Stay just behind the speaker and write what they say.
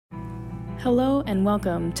Hello and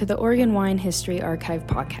welcome to the Oregon Wine History Archive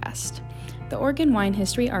podcast. The Oregon Wine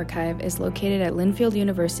History Archive is located at Linfield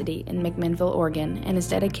University in McMinnville, Oregon, and is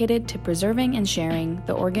dedicated to preserving and sharing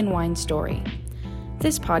the Oregon wine story.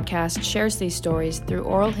 This podcast shares these stories through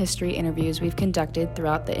oral history interviews we've conducted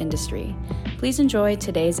throughout the industry. Please enjoy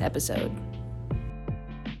today's episode.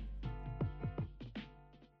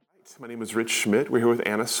 My name is Rich Schmidt. We're here with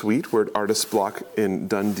Anna Sweet. We're at Artist Block in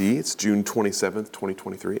Dundee. It's June 27th,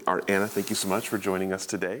 2023. Anna, thank you so much for joining us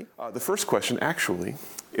today. The first question, actually,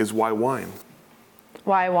 is why wine?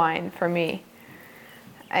 Why wine for me?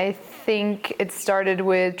 I think it started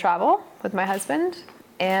with travel with my husband,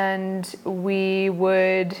 and we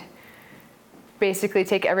would basically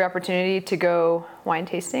take every opportunity to go wine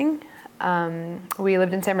tasting. We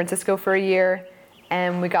lived in San Francisco for a year,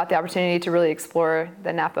 and we got the opportunity to really explore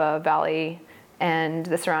the Napa Valley and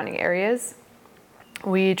the surrounding areas.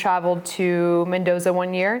 We traveled to Mendoza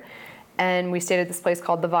one year, and we stayed at this place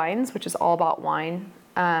called The Vines, which is all about wine.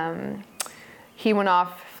 He went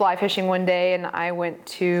off fly fishing one day, and I went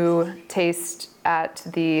to taste at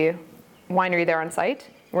the winery there on site,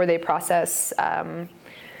 where they process,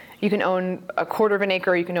 you can own a quarter of an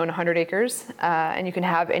acre, you can own 100 acres, and you can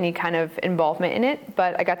have any kind of involvement in it.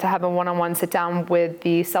 But I got to have a one-on-one sit down with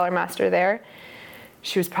the cellar master there.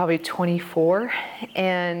 She was probably 24,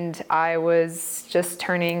 and I was just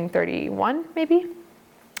turning 31, maybe.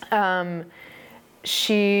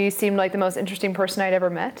 She seemed like the most interesting person I'd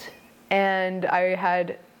ever met, and I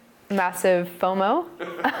had massive FOMO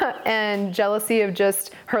and jealousy of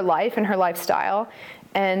just her life and her lifestyle.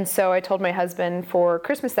 And so I told my husband for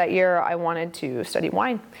Christmas that year I wanted to study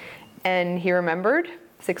wine. And he remembered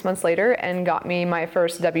 6 months later and got me my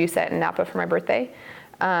first WSET in Napa for my birthday.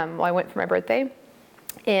 I went for my birthday.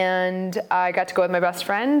 And I got to go with my best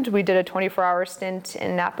friend. We did a 24-hour stint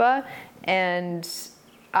in Napa, and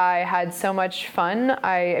I had so much fun.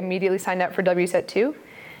 I immediately signed up for WSET 2.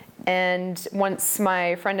 And once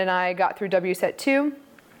my friend and I got through WSET 2,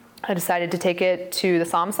 I decided to take it to the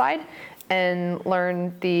SOM side and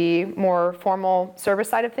learn the more formal service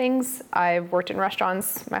side of things. I've worked in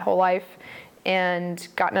restaurants my whole life and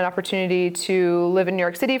gotten an opportunity to live in New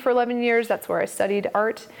York City for 11 years. That's where I studied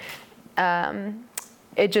art.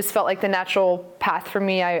 It just felt like the natural path for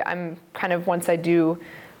me. I'm kind of, once I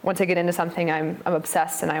get into something, I'm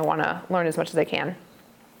obsessed and I want to learn as much as I can.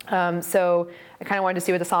 So I kind of wanted to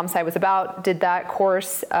see what the SOM side was about, did that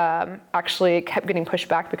course. Actually, it kept getting pushed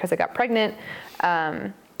back because I got pregnant.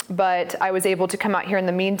 But I was able to come out here in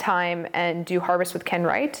the meantime and do harvest with Ken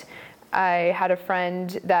Wright. I had a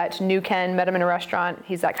friend that knew Ken, met him in a restaurant.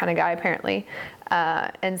 He's that kind of guy apparently.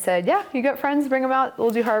 And said, yeah, you got friends, bring them out, we'll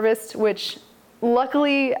do harvest, which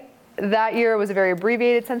luckily that year was a very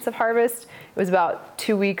abbreviated sense of harvest. It was about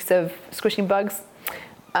 2 weeks of squishing bugs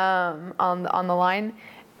on the line.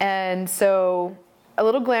 And so a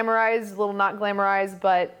little glamorized, a little not glamorized,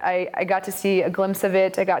 but I got to see a glimpse of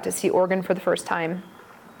it. I got to see Oregon for the first time.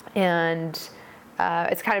 And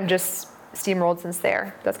it's kind of just steamrolled since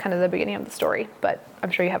there. That's kind of the beginning of the story, but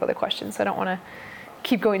I'm sure you have other questions, so I don't want to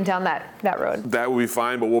keep going down that road. That will be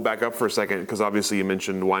fine, but we'll back up for a second, because obviously you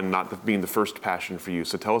mentioned wine not being the first passion for you.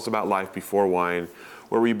 So tell us about life before wine.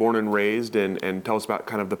 Where were you born and raised, and tell us about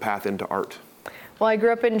kind of the path into art. Well, I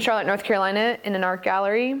grew up in Charlotte, North Carolina in an art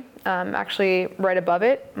gallery, actually right above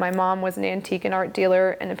it. My mom was an antique and art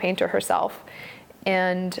dealer and a painter herself.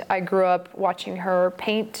 And I grew up watching her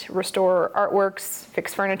paint, restore artworks,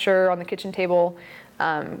 fix furniture on the kitchen table,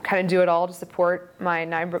 kind of do it all to support my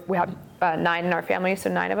we have 9 in our family,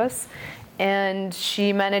 so 9 of us. And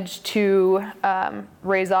she managed to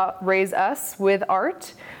raise us with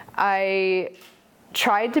art. I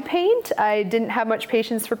tried to paint. I didn't have much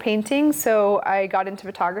patience for painting, so I got into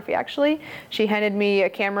photography actually. She handed me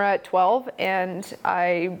a camera at 12, and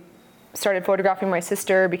I started photographing my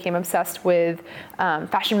sister, became obsessed with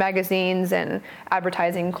fashion magazines and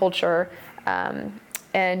advertising culture,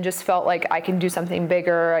 and just felt like I can do something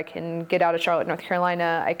bigger. I can get out of Charlotte, North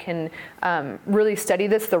Carolina. I can really study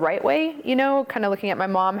this the right way, kind of looking at my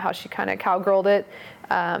mom, how she kind of cowgirled it.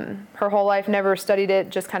 Her whole life, never studied it,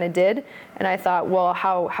 just kind of did. And I thought, well,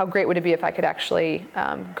 how great would it be if I could actually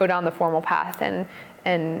go down the formal path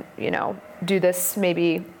and do this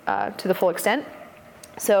maybe to the full extent.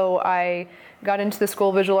 So I got into the School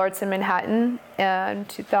of Visual Arts in Manhattan in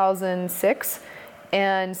 2006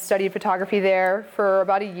 and studied photography there for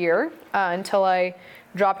about a year until I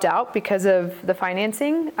dropped out because of the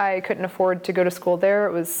financing. I couldn't afford to go to school there.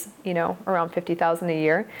 It was, around $50,000 a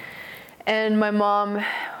year. And my mom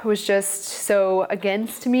was just so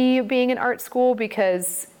against me being in art school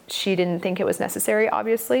because she didn't think it was necessary,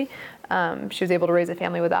 obviously. She was able to raise a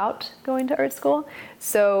family without going to art school.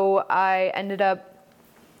 So I ended up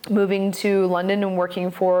moving to London and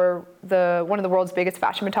working for one of the world's biggest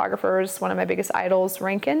fashion photographers, one of my biggest idols,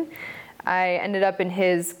 Rankin. I ended up in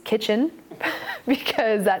his kitchen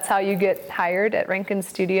because that's how you get hired at Rankin's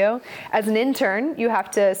studio. As an intern, you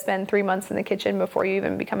have to spend 3 months in the kitchen before you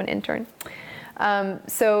even become an intern.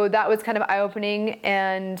 So that was kind of eye-opening,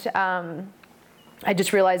 and I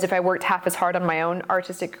just realized if I worked half as hard on my own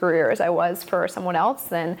artistic career as I was for someone else,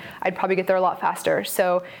 then I'd probably get there a lot faster.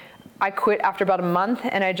 So I quit after about a month,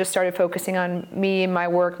 and I just started focusing on me, my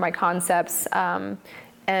work, my concepts,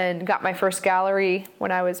 and got my first gallery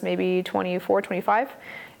when I was maybe 24, 25,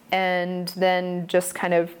 and then just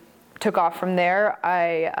kind of took off from there.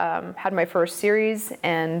 I had my first series,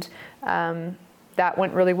 and that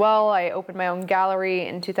went really well. I opened my own gallery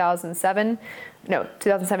in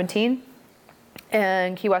 2017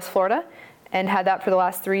 in Key West, Florida, and had that for the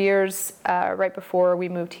last 3 years right before we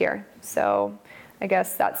moved here. So I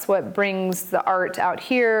guess that's what brings the art out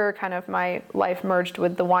here. Kind of my life merged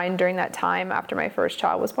with the wine during that time after my first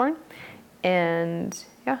child was born. And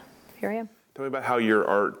yeah, here I am. Tell me about how your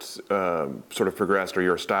art sort of progressed, or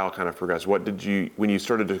your style kind of progressed. What did you, when you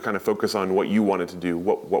started to kind of focus on what you wanted to do,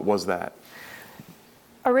 what was that?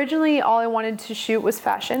 Originally, all I wanted to shoot was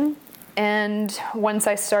fashion. And once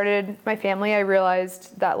I started my family, I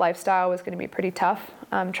realized that lifestyle was going to be pretty tough.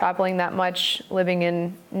 Traveling that much, living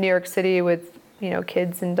in New York City with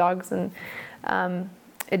kids and dogs, and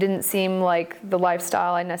it didn't seem like the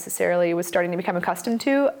lifestyle I necessarily was starting to become accustomed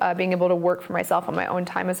to, being able to work for myself on my own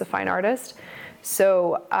time as a fine artist.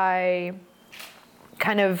 So I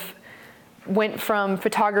kind of went from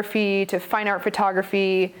photography to fine art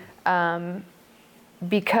photography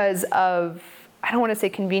because of, I don't want to say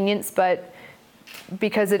convenience, but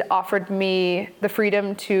because it offered me the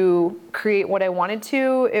freedom to create what I wanted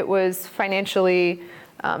to. It was financially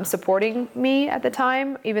supporting me at the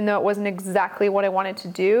time, even though it wasn't exactly what I wanted to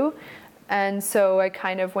do. And so I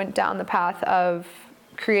kind of went down the path of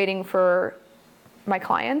creating for my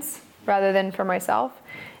clients rather than for myself.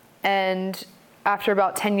 And after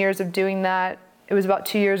about 10 years of doing that, it was about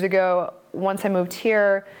 2 years ago, once I moved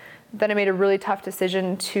here, then I made a really tough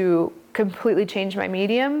decision to completely change my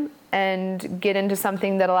medium and get into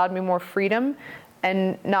something that allowed me more freedom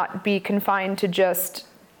and not be confined to just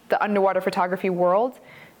the underwater photography world.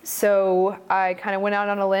 So I kind of went out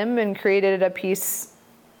on a limb and created a piece,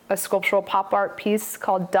 a sculptural pop art piece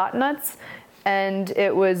called Dot Nuts. And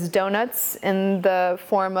it was donuts in the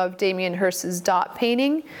form of Damien Hirst's Dot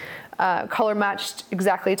painting, color matched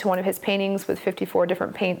exactly to one of his paintings with 54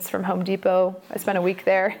 different paints from Home Depot. I spent a week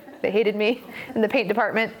there. They hated me in the paint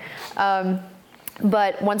department.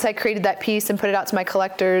 But once I created that piece and put it out to my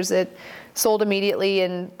collectors, it sold immediately,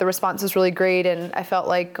 and the response was really great. And I felt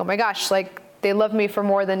like, oh my gosh, like they love me for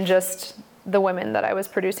more than just the women that I was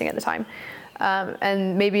producing at the time.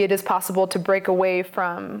 And maybe it is possible to break away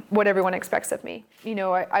from what everyone expects of me.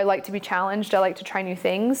 I like to be challenged. I like to try new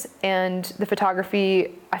things. And the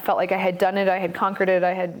photography, I felt like I had done it. I had conquered it.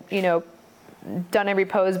 I had, done every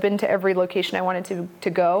pose, been to every location I wanted to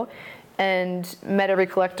go, and met every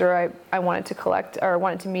collector I wanted to collect or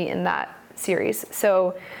wanted to meet in that series.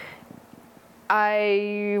 So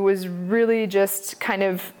I was really just kind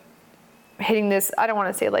of hitting this, I don't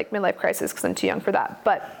want to say like midlife crisis because I'm too young for that,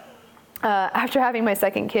 but after having my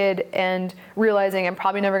second kid and realizing I'm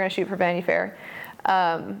probably never going to shoot for Vanity Fair,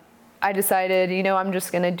 I decided, I'm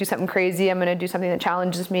just going to do something crazy. I'm going to do something that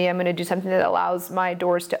challenges me. I'm going to do something that allows my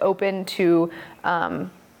doors to open to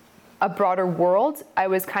a broader world. I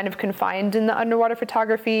was kind of confined in the underwater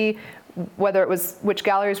photography, whether it was which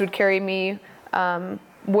galleries would carry me, how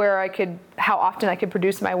often I could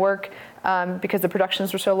produce my work, because the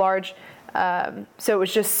productions were so large. So it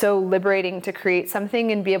was just so liberating to create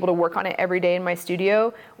something and be able to work on it every day in my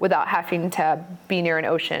studio without having to be near an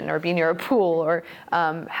ocean or be near a pool or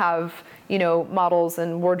have models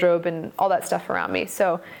and wardrobe and all that stuff around me.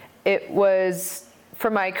 So it was, for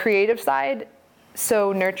my creative side,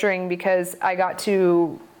 so nurturing because I got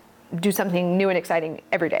to do something new and exciting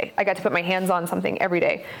every day. I got to put my hands on something every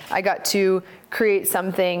day. I got to create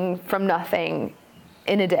something from nothing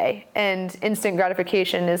in a day, and instant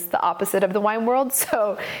gratification is the opposite of the wine world.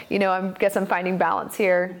 So, I guess I'm finding balance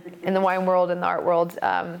here in the wine world and the art world.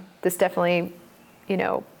 This definitely,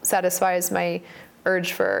 satisfies my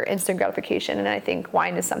urge for instant gratification, and I think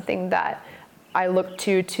wine is something that I look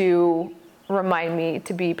to remind me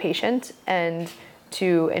to be patient and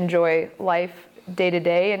to enjoy life day to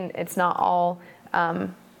day. And it's not all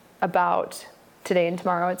about today and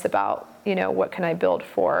tomorrow. It's about, what can I build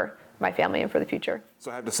for my family and for the future.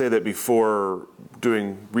 So I have to say that before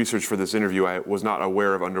doing research for this interview, I was not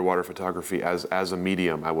aware of underwater photography as a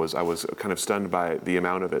medium. I was kind of stunned by the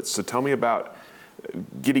amount of it. So tell me about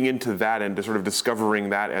getting into that and sort of discovering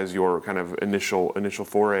that as your kind of initial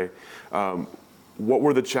foray. What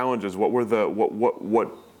were the challenges?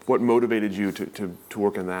 What motivated you to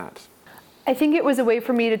work in that? I think it was a way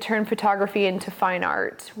for me to turn photography into fine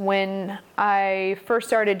art. When I first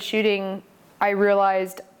started shooting, I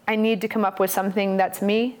realized I need to come up with something that's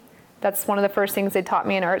me. That's one of the first things they taught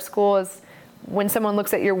me in art school is when someone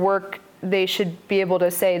looks at your work, they should be able to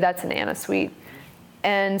say, that's an Anna Sweet.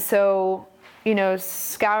 And so, you know,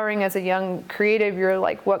 scouring as a young creative, you're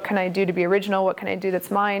like, what can I do to be original? What can I do that's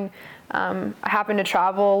mine? I happen to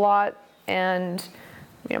travel a lot, and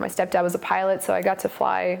you know, my stepdad was a pilot, so I got to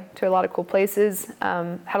fly to a lot of cool places.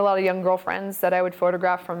 Had a lot of young girlfriends that I would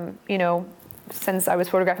photograph from, you know, since I was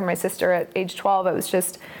photographing my sister at age 12, I was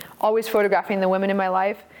just always photographing the women in my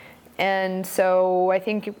life. And so I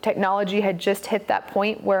think technology had just hit that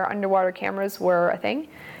point where underwater cameras were a thing.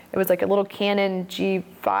 It was like a little Canon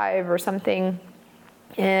G5 or something,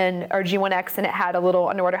 or G1X, and it had a little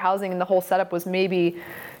underwater housing, and the whole setup was maybe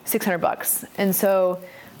 $600. And so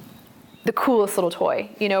the coolest little toy,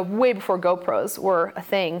 you know, way before GoPros were a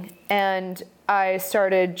thing. And I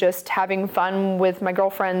started just having fun with my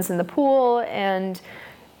girlfriends in the pool and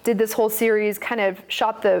did this whole series, kind of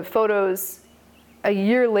shot the photos. A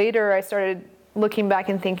year later, I started looking back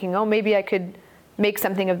and thinking, oh, maybe I could make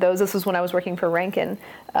something of those. This was when I was working for Rankin.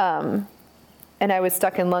 And I was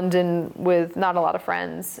stuck in London with not a lot of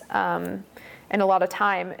friends and a lot of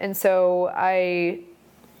time. And so I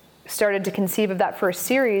started to conceive of that first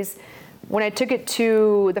series. When I took it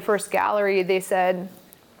to the first gallery, they said,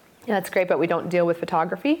 yeah, that's great, but we don't deal with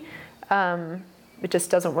photography. It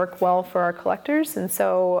just doesn't work well for our collectors. And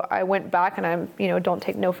so I went back, and don't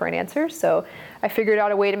take no for an answer. So I figured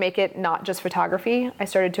out a way to make it not just photography. I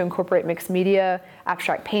started to incorporate mixed media,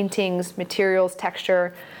 abstract paintings, materials,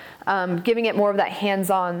 texture, giving it more of that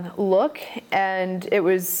hands-on look. And it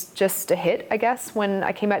was just a hit, I guess. When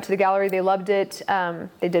I came out to the gallery, they loved it.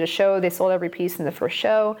 They did a show. They sold every piece in the first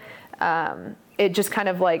show. It just kind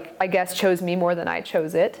of like, I guess, chose me more than I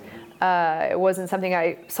chose it. It wasn't something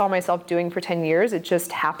I saw myself doing for 10 years. It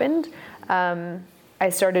just happened. I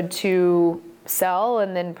started to sell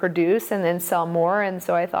and then produce and then sell more. And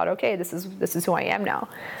so I thought, okay, this is who I am now.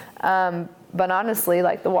 But honestly,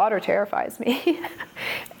 like, the water terrifies me.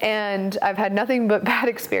 And I've had nothing but bad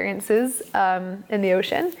experiences in the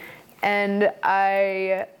ocean. And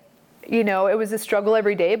it was a struggle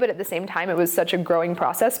every day, but at the same time, it was such a growing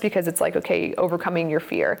process, because it's like, okay, overcoming your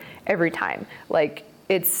fear every time. Like,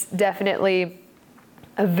 it's definitely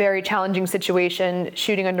a very challenging situation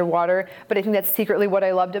shooting underwater, but I think that's secretly what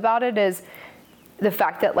I loved about it, is the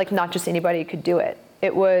fact that, like, not just anybody could do it.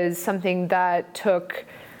 It was something that took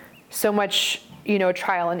so much,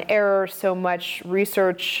 trial and error, so much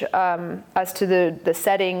research as to the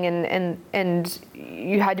setting, and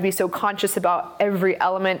you had to be so conscious about every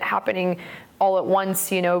element happening all at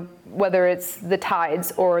once, whether it's the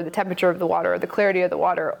tides or the temperature of the water or the clarity of the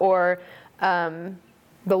water or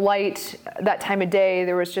the light that time of day.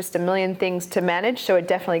 There was just a million things to manage, so it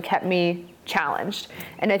definitely kept me challenged.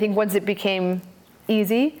 And I think once it became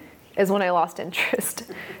easy is when I lost interest.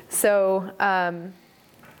 So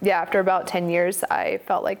after about 10 years, I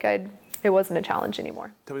felt like it wasn't a challenge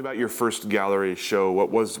anymore. Tell me about your first gallery show.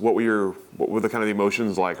 What were the kind of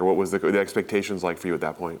emotions like, or what was the expectations like for you at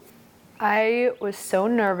that point? I was so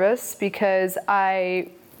nervous because I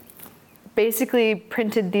basically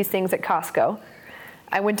printed these things at Costco.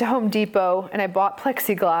 I went to Home Depot and I bought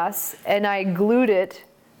plexiglass, and I glued it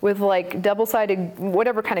with like double-sided,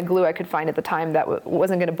 whatever kind of glue I could find at the time that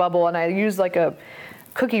wasn't going to bubble, and I used like a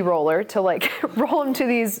cookie roller to like roll them to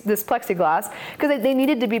this plexiglass, because they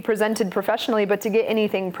needed to be presented professionally, but to get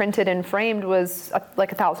anything printed and framed was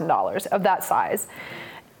like $1,000 of that size.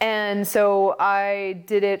 And so I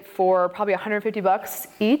did it for probably $150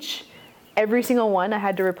 each. Every single one I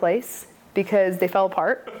had to replace because they fell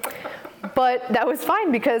apart. But that was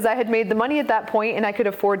fine, because I had made the money at that point, and I could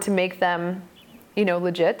afford to make them,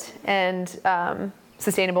 legit and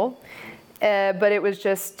sustainable. But it was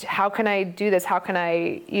just, how can I do this? How can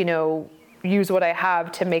I, use what I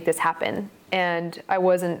have to make this happen? And I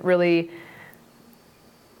wasn't really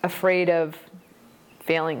afraid of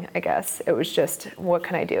failing, I guess. It was just, what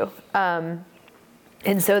can I do? And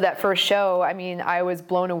so that first show, I was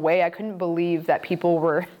blown away. I couldn't believe that people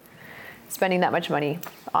were spending that much money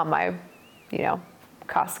on my,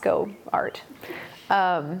 Costco art.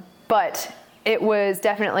 But it was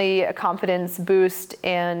definitely a confidence boost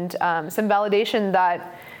and some validation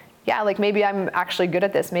that, yeah, like maybe I'm actually good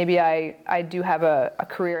at this. Maybe I do have a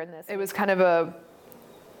career in this. It was kind of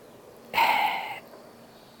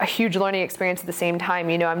a huge learning experience at the same time.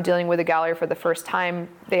 You know, I'm dealing with a gallery for the first time.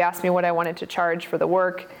 They asked me what I wanted to charge for the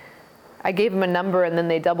work. I gave them a number and then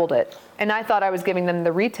they doubled it. And I thought I was giving them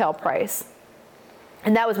the retail price.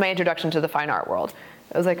 And that was my introduction to the fine art world.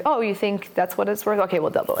 I was like, oh, you think that's what it's worth? Okay,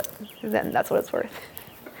 we'll double it. Then that's what it's worth.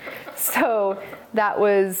 So that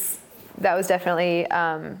was definitely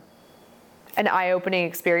an eye-opening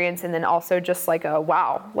experience, and then also just like a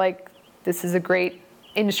wow, like this is a great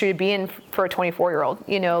industry to be in for a 24-year-old.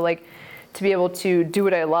 You know, like to be able to do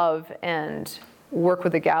what I love and work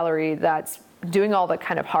with a gallery that's doing all the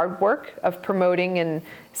kind of hard work of promoting and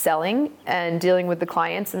selling and dealing with the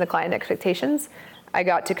clients and the client expectations. I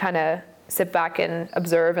got to kind of sit back and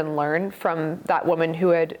observe and learn from that woman who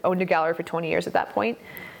had owned a gallery for 20 years at that point.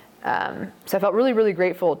 So I felt really, really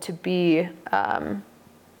grateful to be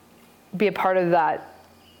a part of that,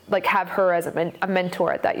 like have her as a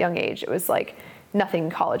mentor at that young age. It was like nothing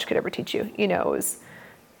college could ever teach you. You know, it was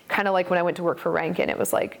kind of like when I went to work for Rankin, it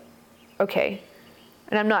was like, okay,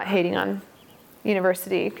 and I'm not hating on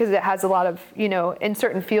university because it has a lot of, you know, in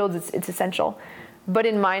certain fields it's essential. But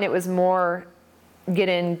in mine it was more get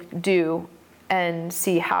in, do, and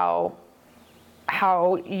see how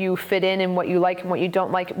you fit in and what you like and what you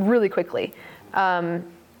don't like really quickly. And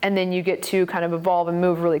then you get to kind of evolve and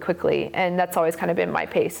move really quickly. And that's always kind of been my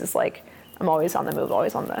pace, is like I'm always on the move,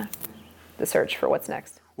 always on the search for what's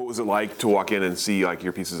next. What was it like to walk in and see like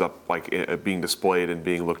your pieces up, like being displayed and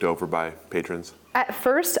being looked over by patrons? At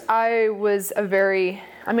first, I was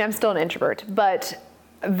I'm still an introvert, but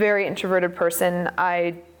a very introverted person.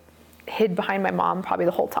 I hid behind my mom probably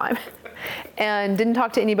the whole time and didn't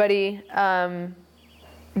talk to anybody.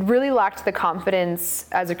 Really lacked the confidence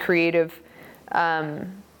as a creative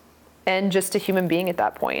and just a human being at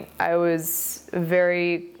that point. I was a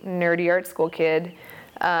very nerdy art school kid,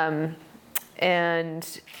 and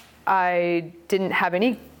I didn't have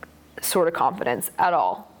any sort of confidence at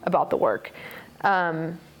all about the work.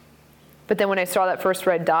 But then when I saw that first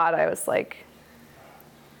red dot, I was like,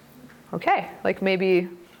 okay, like maybe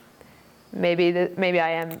I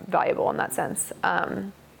am valuable in that sense.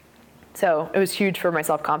 So it was huge for my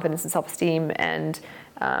self-confidence and self-esteem, and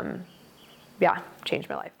changed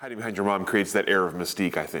my life. Hiding behind your mom creates that air of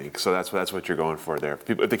mystique, I think. So that's what you're going for there.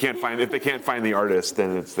 If they can't find the artist,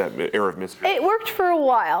 then it's that air of mystery. It worked for a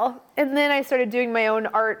while, and then I started doing my own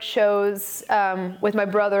art shows with my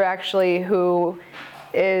brother, actually, who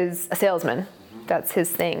is a salesman. That's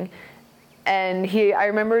his thing. And I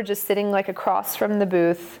remember just sitting like across from the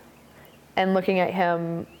booth and looking at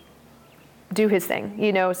him do his thing,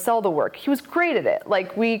 you know, sell the work. He was great at it.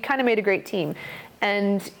 Like, we kind of made a great team.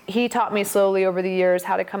 And he taught me slowly over the years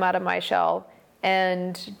how to come out of my shell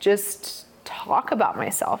and just talk about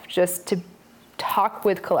myself, just to talk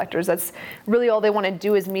with collectors. That's really all they want to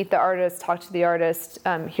do, is meet the artist, talk to the artist,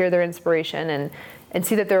 hear their inspiration, and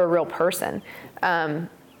see that they're a real person.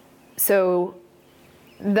 So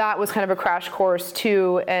that was kind of a crash course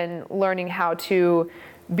too, and learning how to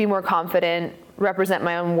be more confident, represent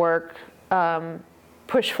my own work,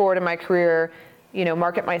 push forward in my career, you know,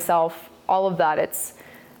 market myself, all of that.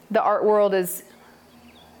 The art world is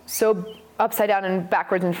so upside down and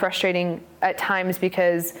backwards and frustrating at times,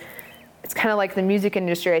 because it's kind of like the music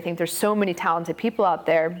industry. I think there's so many talented people out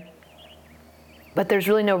there, but there's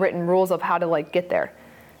really no written rules of how to like get there.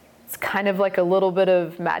 It's kind of like a little bit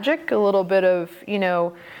of magic, a little bit of, you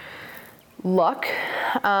know, luck.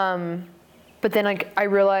 But then I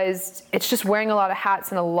realized it's just wearing a lot of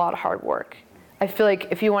hats and a lot of hard work. I feel like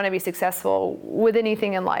if you want to be successful with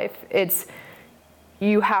anything in life,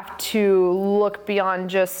 you have to look beyond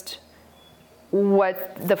just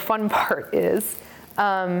what the fun part is,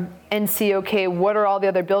 and see, okay, what are all the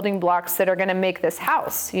other building blocks that are going to make this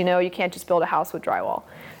house? You know, you can't just build a house with drywall.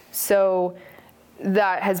 So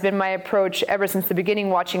that has been my approach ever since the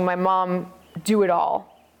beginning, watching my mom do it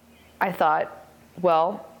all. I thought,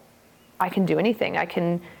 well, I can do anything. I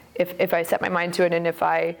can, if I set my mind to it, and if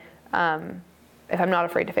I'm not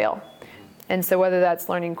afraid to fail. And so whether that's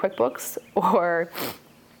learning QuickBooks or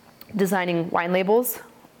designing wine labels,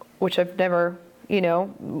 which I've never, you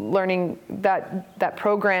know, learning that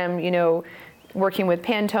program, you know, working with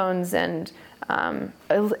Pantones and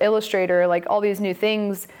Illustrator, like all these new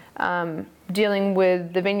things, dealing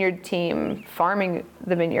with the vineyard team, farming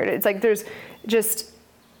the vineyard. It's like there's just,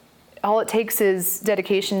 all it takes is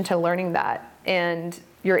dedication to learning that, and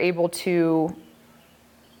you're able to,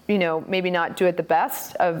 you know, maybe not do it the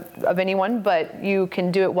best of anyone, but you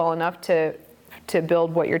can do it well enough to to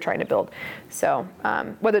build what you're trying to build. So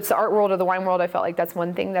whether it's the art world or the wine world, I felt like that's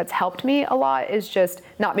one thing that's helped me a lot, is just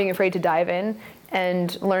not being afraid to dive in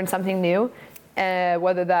and learn something new.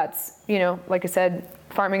 Whether that's, like I said,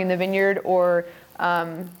 farming in the vineyard, or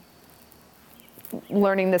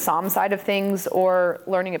learning the SOM side of things, or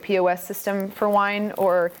learning a POS system for wine,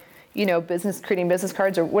 or creating business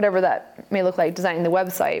cards, or whatever that may look like, designing the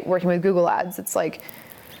website, working with Google Ads. It's like,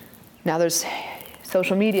 now there's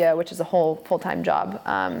social media, which is a whole full-time job.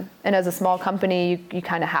 And as a small company, you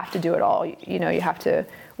kind of have to do it all. You have to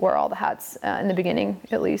wear all the hats in the beginning,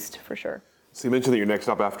 at least, for sure. So you mentioned that your next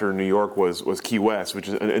stop after New York was Key West, which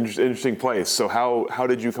is an interesting place. So how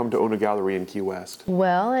did you come to own a gallery in Key West?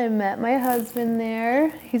 Well, I met my husband there.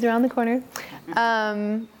 He's around the corner.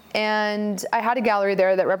 And I had a gallery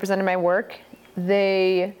there that represented my work.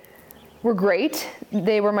 They were great.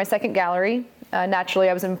 They were my second gallery. Naturally,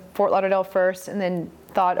 I was in Fort Lauderdale first, and then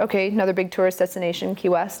thought, okay, another big tourist destination, Key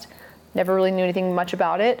West. Never really knew anything much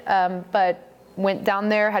about it, but went down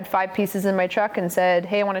there, had 5 pieces in my truck, and said,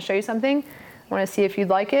 hey, I want to show you something. I want to see if you'd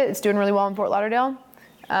like it. It's doing really well in Fort Lauderdale.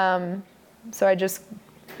 So I just,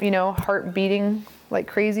 heart beating like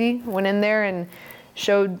crazy, went in there and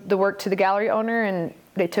showed the work to the gallery owner, and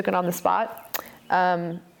they took it on the spot.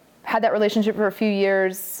 Had that relationship for a few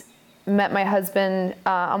years, met my husband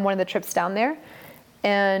on one of the trips down there,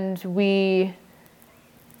 and we,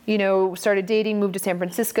 started dating, moved to San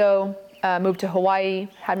Francisco, moved to Hawaii,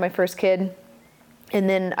 had my first kid. And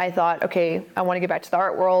then I thought, okay, I want to get back to the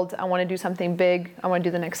art world. I want to do something big. I want to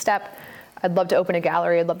do the next step. I'd love to open a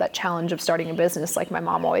gallery. I'd love that challenge of starting a business like my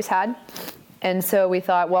mom always had. And so we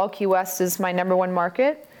thought, well, Key West is my #1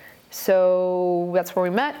 market. So that's where we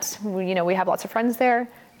met. We have lots of friends there.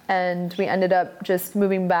 And we ended up just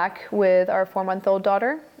moving back with our 4-month-old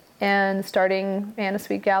daughter and starting Anna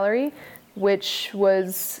Sweet Gallery, which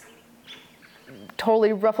was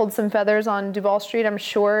totally ruffled some feathers on Duval Street. I'm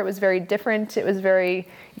sure it was very different. It was very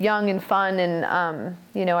young and fun, and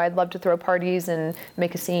I'd love to throw parties and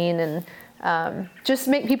make a scene and just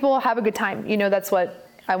make people have a good time. That's what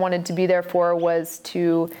I wanted to be there for, was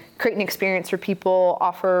to create an experience for people,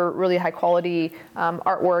 offer really high quality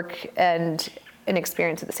artwork and an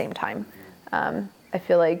experience at the same time. I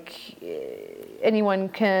feel like anyone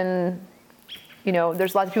can,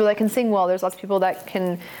 there's lots of people that can sing well, there's lots of people that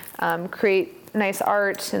can create nice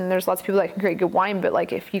art, and there's lots of people that can create good wine, but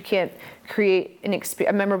like if you can't create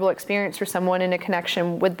a memorable experience for someone and a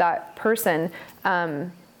connection with that person,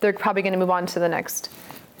 they're probably going to move on to the next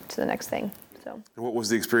thing. So. And what was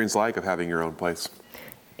the experience like of having your own place?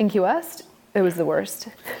 In Key West, it was the worst.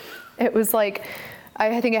 It was like,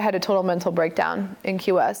 I think I had a total mental breakdown in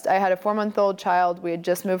Key West. I had a 4-month-old child. We had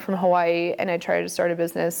just moved from Hawaii, and I tried to start a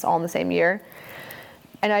business all in the same year.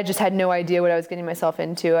 And I just had no idea what I was getting myself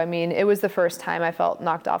into. I mean, it was the first time I felt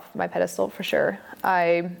knocked off my pedestal, for sure.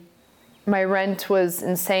 My rent was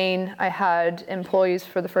insane. I had employees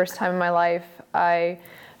for the first time in my life. I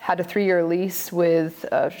had a 3-year lease with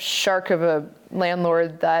a shark of a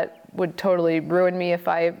landlord that would totally ruin me if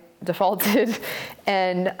I defaulted.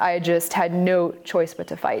 And I just had no choice but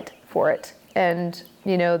to fight for it. And,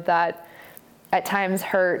 that at times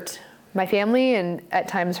hurt my family and at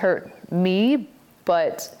times hurt me,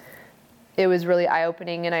 but it was really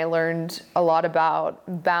eye-opening, and I learned a lot about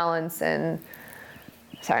balance and,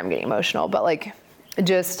 sorry, I'm getting emotional, but like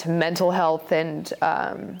just mental health and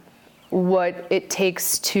what it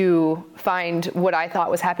takes to find what I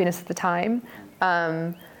thought was happiness at the time.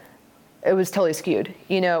 It was totally skewed.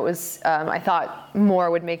 It was, I thought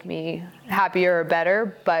more would make me happier or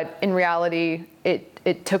better, but in reality,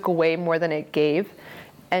 it took away more than it gave.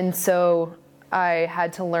 And so I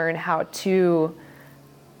had to learn how to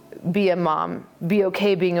be a mom, be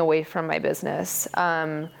okay being away from my business,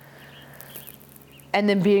 and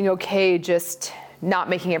then being okay just not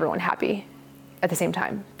making everyone happy at the same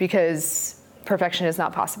time, because perfection is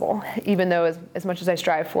not possible. Even though as much as I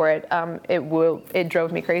strive for it, it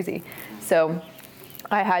drove me crazy. So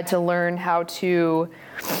I had to learn how to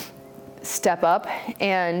step up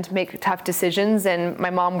and make tough decisions, and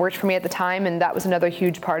my mom worked for me at the time, and that was another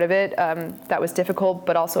huge part of it. That was difficult,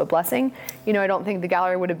 but also a blessing. I don't think the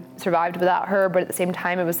gallery would have survived without her, but at the same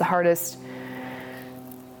time, it was the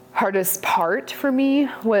hardest part for me,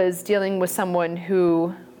 was dealing with someone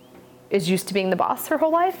who is used to being the boss her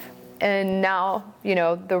whole life, and now,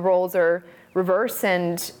 the roles are reversed,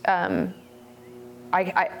 and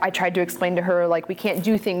I tried to explain to her, like, we can't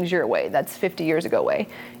do things your way. That's 50 years ago way.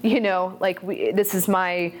 Like, this is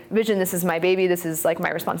my vision, this is my baby, this is like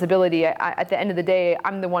my responsibility. At the end of the day,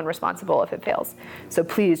 I'm the one responsible if it fails. So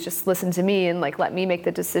please just listen to me and like let me make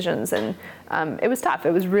the decisions. And it was tough.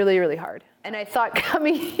 It was really, really hard. And I thought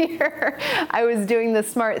coming here, I was doing the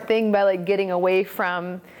smart thing by like getting away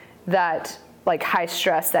from that like high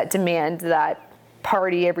stress, that demand, that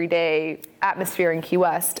party every day atmosphere in Key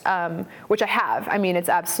West, which I have. I mean, it's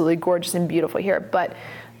absolutely gorgeous and beautiful here, but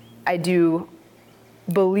I do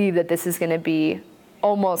believe that this is going to be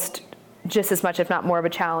almost just as much, if not more of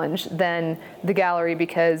a challenge than the gallery,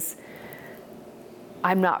 because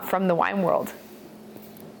I'm not from the wine world,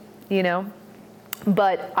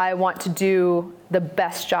 but I want to do the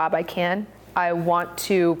best job I can. I want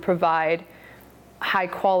to provide high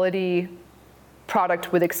quality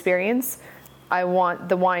product with experience. I want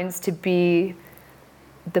the wines to be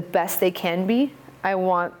the best they can be. I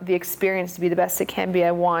want the experience to be the best it can be.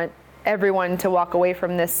 I want everyone to walk away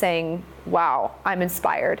from this saying, wow, I'm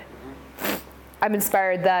inspired. I'm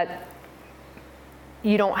inspired that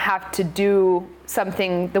you don't have to do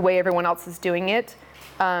something the way everyone else is doing it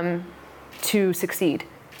to succeed.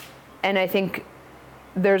 And I think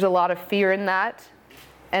there's a lot of fear in that,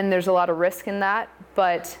 and there's a lot of risk in that,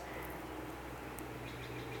 but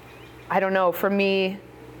I don't know, for me,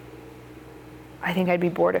 I think I'd be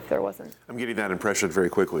bored if there wasn't. I'm getting that impression very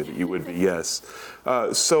quickly that you would be, yes.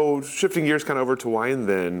 So shifting gears kind of over to wine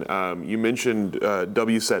then, you mentioned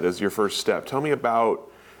WSET as your first step. Tell me about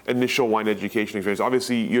initial wine education experience.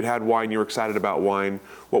 Obviously you'd had wine, you were excited about wine.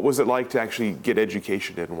 What was it like to actually get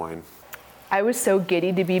education in wine? I was so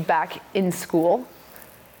giddy to be back in school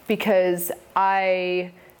because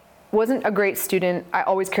I wasn't a great student. I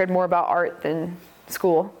always cared more about art than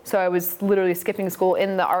school. So I was literally skipping school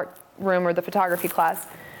in the art room or the photography class.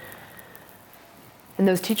 And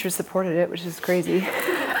those teachers supported it, which is crazy.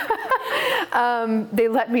 They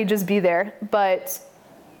let me just be there. But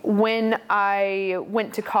when I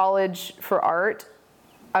went to college for art,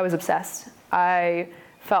 I was obsessed. I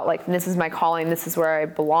felt like this is my calling, this is where I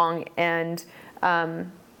belong. And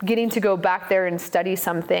getting to go back there and study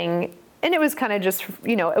something, and it was kind of just,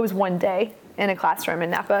 it was one day in a classroom in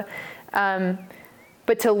Napa.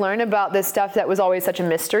 But to learn about this stuff that was always such a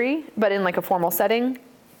mystery, but in like a formal setting,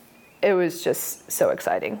 it was just so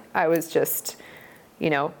exciting. I was just,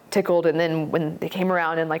 tickled. And then when they came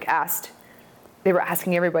around and like they were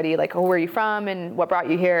asking everybody like, oh, where are you from and what brought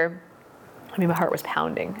you here? I mean, my heart was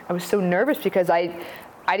pounding. I was so nervous because I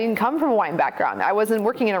didn't come from a wine background. I wasn't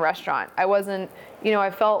working in a restaurant. I wasn't, I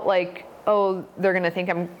felt like, oh, they're gonna think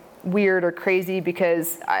I'm weird or crazy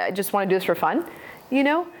because I just want to do this for fun,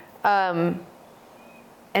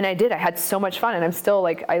 And I did. I had so much fun, and I'm still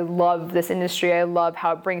like, I love this industry. I love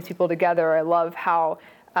how it brings people together. I love how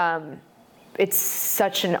it's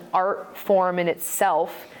such an art form in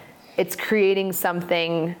itself. It's creating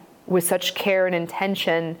something with such care and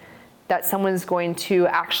intention that someone's going to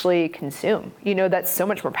actually consume. That's so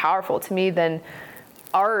much more powerful to me than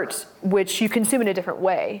art, which you consume in a different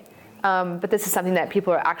way. But this is something that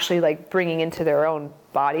people are actually like bringing into their own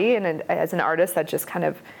body. And as an artist, that just kind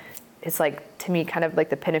of, it's like, to me, kind of like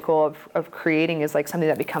the pinnacle of creating is like something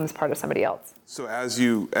that becomes part of somebody else. So as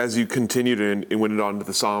you continued and went on to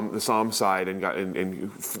the SOM side and got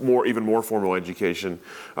in even more formal education,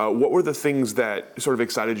 what were the things that sort of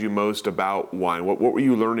excited you most about wine? What were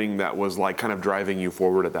you learning that was like kind of driving you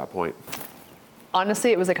forward at that point?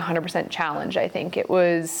 Honestly, it was like 100% challenge. I think it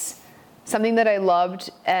was something that I loved,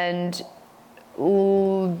 and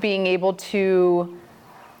being able to,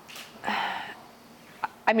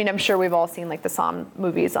 I mean, I'm sure we've all seen like the SOM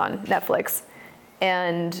movies on Netflix,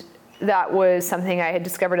 and that was something I had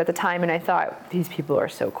discovered at the time, and I thought, these people are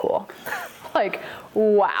so cool. Like,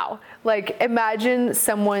 wow. Like, imagine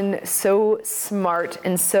someone so smart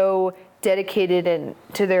and so dedicated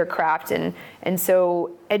to their craft and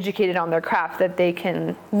so educated on their craft that they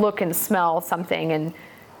can look and smell something and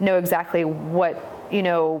know exactly what,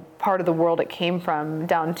 part of the world it came from,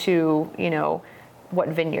 down to, what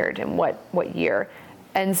vineyard and what year.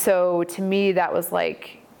 And so to me, that was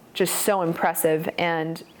like just so impressive.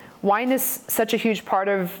 And wine is such a huge part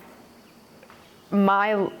of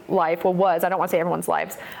my life, was, I don't want to say everyone's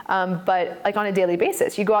lives, but like on a daily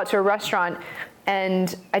basis. You go out to a restaurant,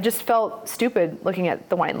 and I just felt stupid looking at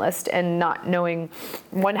the wine list and not knowing,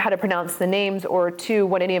 one, how to pronounce the names, or two,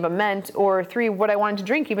 what any of them meant, or three, what I wanted to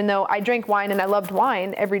drink, even though I drank wine and I loved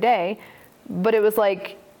wine every day. But it was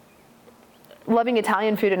like loving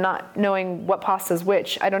Italian food and not knowing what pasta's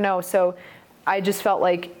which. I don't know. So I just felt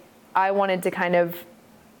like I wanted to kind of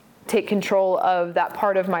take control of that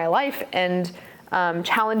part of my life and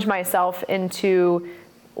challenge myself into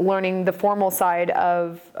learning the formal side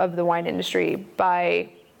of the wine industry by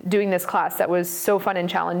doing this class that was so fun and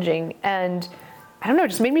challenging. And I don't know, it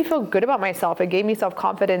just made me feel good about myself. It gave me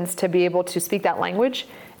self-confidence to be able to speak that language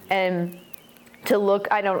and to look,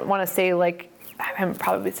 I don't want to say like,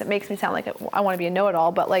 probably it makes me sound like I want to be a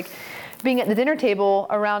know-it-all, but like being at the dinner table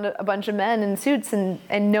around a bunch of men in suits and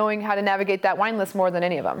knowing how to navigate that wine list more than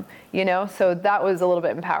any of them, you know? So that was a little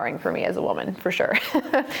bit empowering for me as a woman, for sure.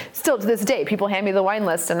 Still to this day, people hand me the wine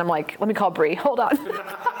list and I'm like, let me call Brie, hold on.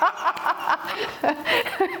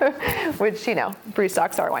 Which, you know, Brie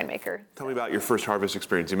Stock's our winemaker. Tell me about your first harvest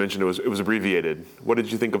experience. You mentioned it was abbreviated. What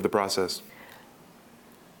did you think of the process?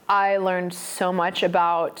 I learned so much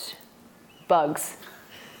about bugs.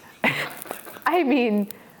 I mean,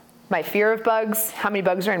 my fear of bugs, how many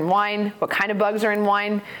bugs are in wine, what kind of bugs are in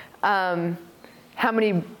wine, how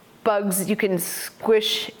many bugs you can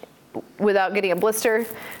squish without getting a blister.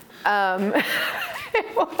 It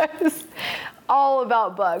was all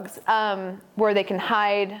about bugs, where they can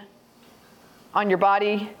hide on your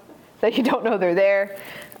body that you don't know they're there.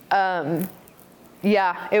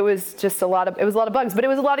 Yeah, it was just a lot of bugs, but it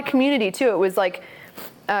was a lot of community too. It was like,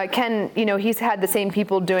 Ken, you know, he's had the same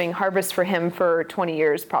people doing harvest for him for 20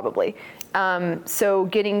 years probably. So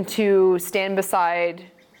getting to stand beside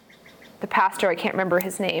the pastor, I can't remember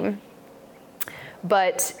his name,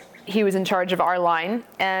 but he was in charge of our line,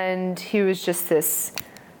 and he was just this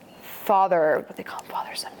father, what they call him,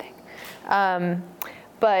 father something.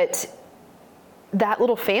 But that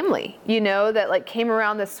little family, you know, that like came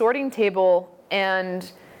around the sorting table and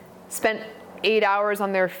spent 8 hours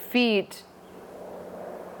on their feet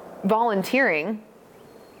volunteering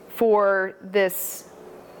for this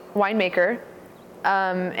winemaker,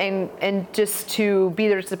 and just to be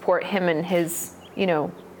there to support him and his, you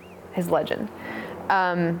know, his legend,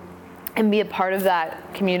 and be a part of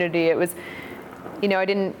that community. It was, you know, I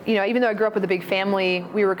didn't, you know, even though I grew up with a big family,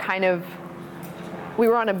 we were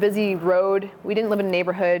on a busy road. We didn't live in a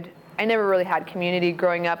neighborhood. I never really had community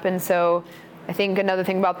growing up, and so I think another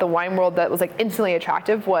thing about the wine world that was like instantly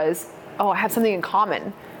attractive was, oh, I have something in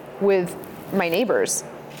common with my neighbors.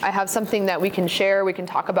 I have something that we can share, we can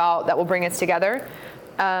talk about, that will bring us together.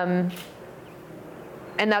 And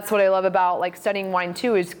that's what I love about like studying wine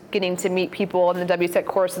too, is getting to meet people in the WSET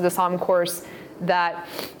course or the SOM course that,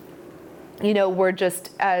 you know, we're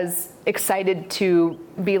just as excited to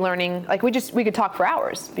be learning. Like we could talk for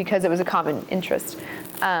hours because it was a common interest.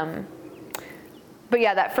 But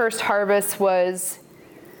yeah, that first harvest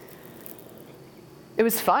it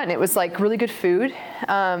was fun. It was like really good food.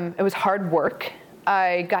 It was hard work.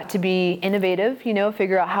 I got to be innovative, you know,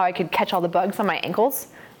 figure out how I could catch all the bugs on my ankles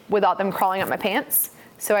without them crawling up my pants.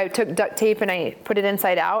 So I took duct tape and I put it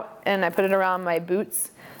inside out and I put it around my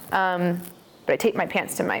boots. But I taped my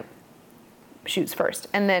pants to my shoes first.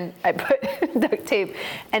 And then I put duct tape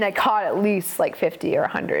and I caught at least like 50 or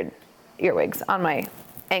 100 earwigs on my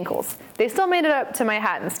ankles. They still made it up to my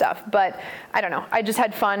hat and stuff, but I don't know. I just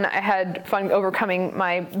had fun. I had fun overcoming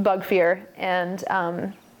my bug fear and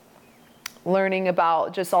learning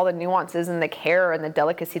about just all the nuances and the care and the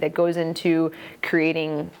delicacy that goes into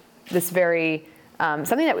creating this very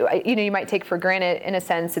something that, you know, you might take for granted in a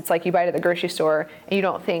sense. It's like you buy it at the grocery store and you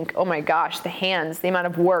don't think, oh my gosh, the hands, the amount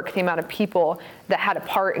of work, the amount of people that had a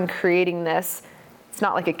part in creating this. It's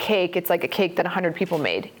not like a cake. It's like a cake that 100 people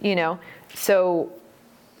made, you know? So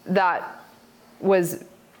that was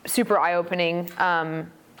super eye-opening,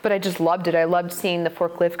 but I just loved it. I loved seeing the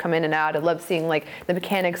forklift come in and out. I loved seeing like the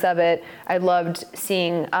mechanics of it. I loved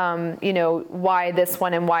seeing, you know, why this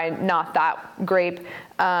one and why not that grape,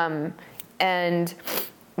 and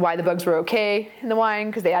why the bugs were okay in the wine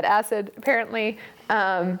because they had acid apparently,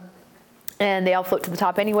 and they all float to the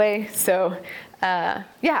top anyway. So yeah,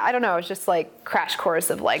 I don't know. It was just like crash course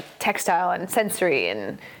of like textile and sensory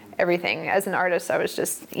and everything. As an artist, I was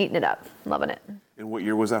just eating it up, loving it. And what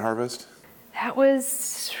year was that harvest? That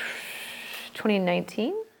was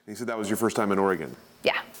 2019. You said that was your first time in Oregon.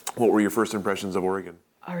 Yeah. What were your first impressions of Oregon?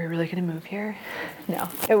 Are we really gonna move here? No.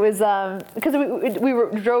 It was because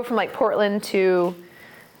we drove from like Portland to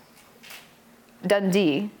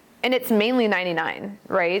Dundee, and it's mainly 99,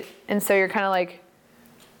 right? And so you're kind of like,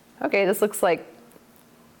 okay, this looks like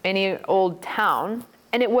any old town.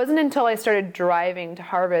 And it wasn't until I started driving to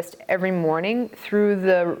harvest every morning through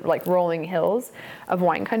the like rolling hills of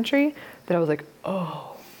wine country that I was like,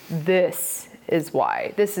 oh, this is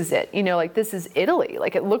why. This is it. You know, like this is Italy.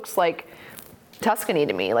 Like it looks like Tuscany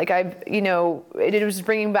to me. Like you know, it was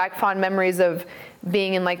bringing back fond memories of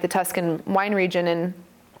being in like the Tuscan wine region. And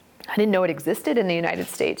I didn't know it existed in the United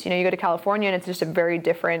States. You go to California and it's just a very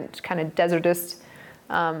different kind of desertous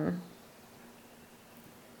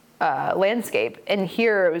landscape. And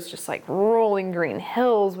here it was just like rolling green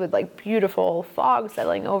hills with like beautiful fog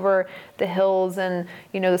settling over the hills. And,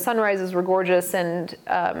 the sunrises were gorgeous, and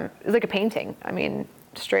it was like a painting. I mean,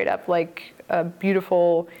 straight up like a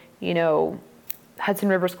beautiful, Hudson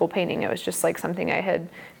River School painting. It was just like something I had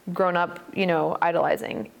grown up,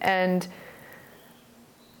 idolizing. And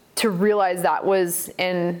to realize that was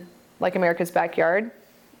in like America's backyard,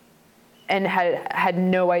 and had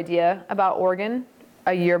no idea about Oregon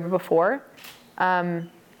a year before, it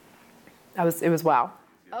was wow.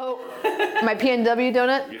 Oh, my PNW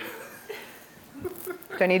donut?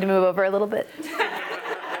 Do I need to move over a little bit?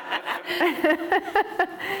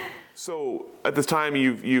 So at this time,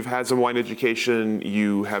 you've had some wine education.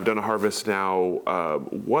 You have done a harvest now.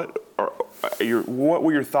 What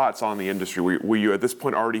were your thoughts on the industry? Were you at this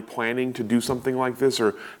point already planning to do something like this,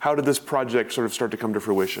 or how did this project sort of start to come to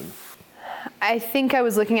fruition? I think I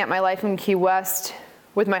was looking at my life in Key West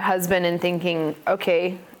with my husband and thinking,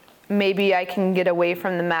 okay, maybe I can get away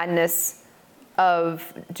from the madness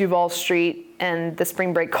of Duval Street and the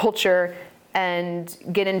spring break culture and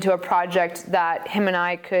get into a project that him and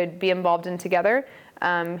I could be involved in together.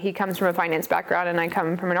 He comes from a finance background and I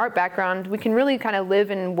come from an art background. We can really kind of live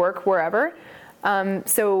and work wherever.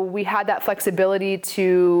 So we had that flexibility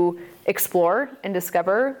to explore and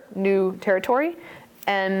discover new territory.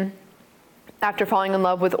 And after falling in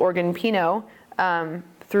love with Oregon Pinot,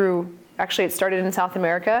 actually it started in South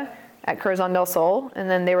America at Curzon del Sol, and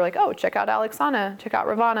then they were like, oh, check out Alexana, check out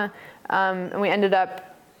Ravana. And we ended up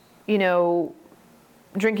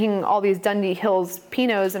drinking all these Dundee Hills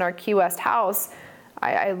Pinots in our Key West house.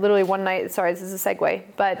 I literally one night, sorry, this is a segue,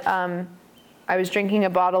 but I was drinking a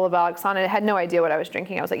bottle of Alexana. I had no idea what I was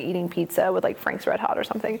drinking. I was like eating pizza with like Frank's Red Hot or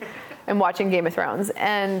something and watching Game of Thrones.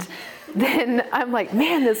 And then I'm like,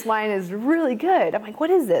 man, this wine is really good. I'm like, what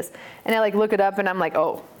is this? And I like look it up and I'm like,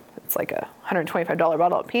 oh, it's like a $125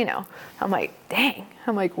 bottle of Pinot. I'm like, dang.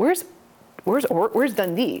 I'm like, where's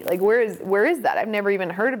Dundee? Like, where is that? I've never even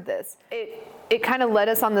heard of this. It kind of led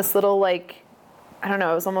us on this little like, I don't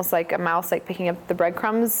know, it was almost like a mouse like picking up the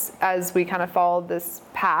breadcrumbs as we kind of followed this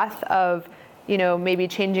path of, maybe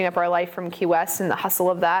changing up our life from Key West and the hustle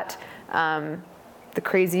of that, the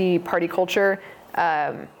crazy party culture,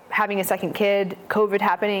 having a second kid, COVID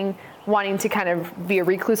happening, wanting to kind of be a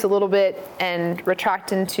recluse a little bit and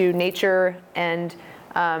retract into nature and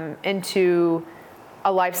into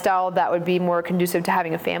a lifestyle that would be more conducive to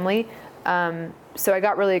having a family. So I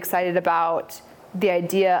got really excited about the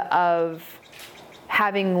idea of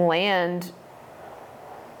having land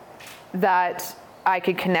that I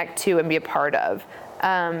could connect to and be a part of.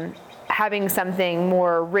 Having something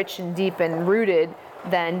more rich and deep and rooted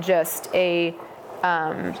than just a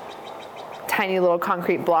tiny little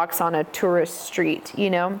concrete blocks on a tourist street,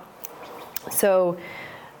 So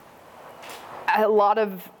a lot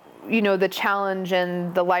of, the challenge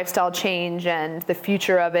and the lifestyle change and the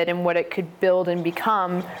future of it and what it could build and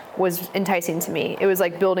become was enticing to me. It was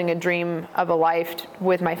like building a dream of a life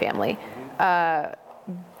with my family.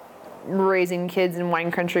 Raising kids in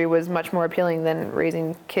wine country was much more appealing than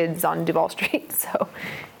raising kids on Duval Street. So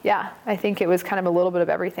yeah, I think it was kind of a little bit of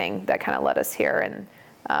everything that kind of led us here.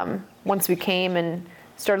 And once we came and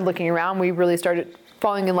started looking around, we really started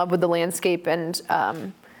falling in love with the landscape. And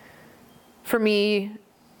for me,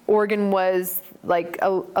 Oregon was like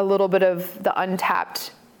a little bit of the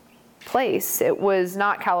untapped place. It was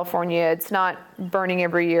not California. It's not burning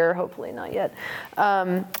every year, hopefully not yet.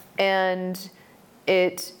 And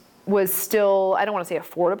it was still, I don't want to say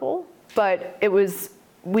affordable, but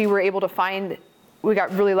we were able to find, we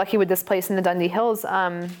got really lucky with this place in the Dundee Hills.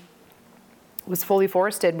 Was fully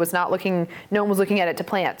forested, no one was looking at it to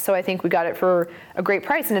plant. So I think we got it for a great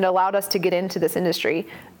price, and it allowed us to get into this industry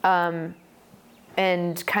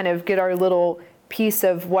and kind of get our little piece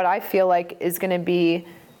of what I feel like is going to be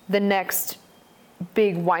the next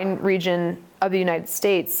big wine region of the United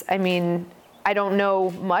States. I mean, I don't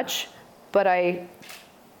know much, but I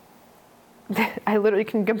literally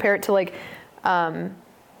can compare it to like the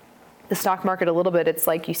stock market a little bit. It's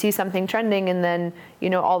like you see something trending and then,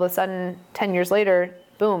 all of a sudden 10 years later,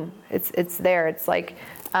 boom, it's there. It's like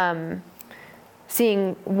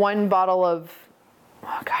seeing one bottle of,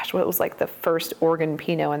 what was like the first Oregon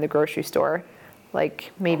Pinot in the grocery store?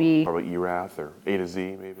 Like maybe probably Erath or A to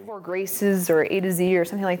Z maybe. Four Graces or A to Z or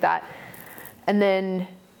something like that. And then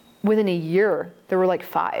within a year, there were like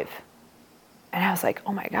 5. And I was like,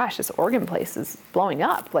 oh my gosh, this Oregon place is blowing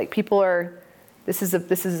up. Like people are, this is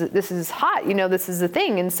hot, this is a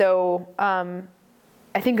thing. And so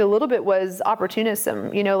I think a little bit was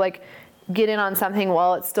opportunism, like get in on something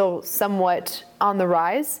while it's still somewhat on the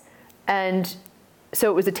rise. And so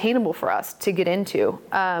it was attainable for us to get into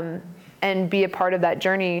and be a part of that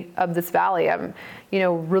journey of this valley. I'm,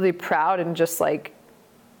 really proud and just like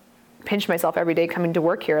pinch myself every day coming to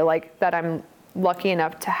work here, like that I'm lucky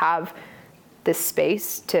enough to have this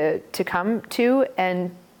space to come to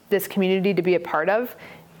and this community to be a part of,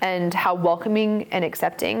 and how welcoming and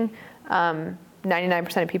accepting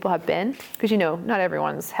 99% of people have been, because not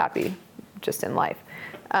everyone's happy just in life.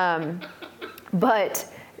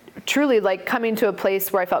 But truly, like coming to a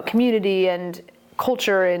place where I felt community and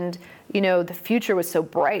culture, and the future was so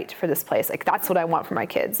bright for this place. Like that's what I want for my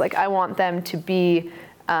kids. Like I want them to be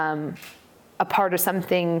a part of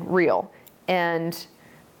something real, and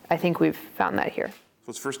I think we've found that here.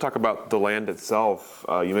 Let's first talk about the land itself.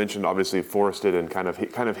 You mentioned obviously forested and kind of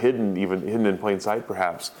hidden, even hidden in plain sight,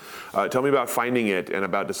 perhaps. Tell me about finding it and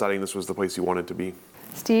about deciding this was the place you wanted to be.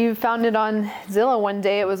 Steve found it on Zillow one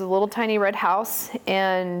day. It was a little tiny red house,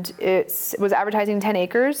 and it was advertising 10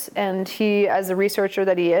 acres. And he, as a researcher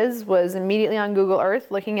that he is, was immediately on Google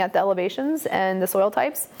Earth looking at the elevations and the soil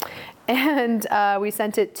types. And we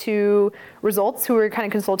sent it to Results, who we were kind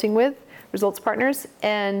of consulting with, Results partners,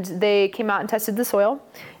 and they came out and tested the soil.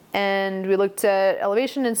 And we looked at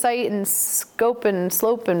elevation and site and scope and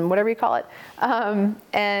slope and whatever you call it.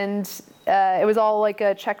 It was all like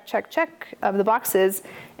a check, check, check of the boxes.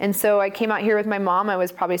 And so I came out here with my mom. I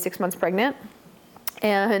was probably 6 months pregnant.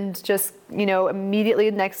 And just, immediately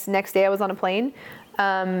next day I was on a plane,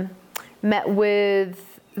 met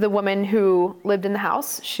with the woman who lived in the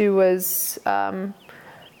house. She was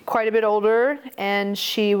quite a bit older, and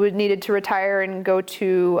she needed to retire and go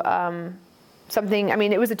to something. I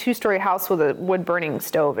mean, it was a 2-story house with a wood burning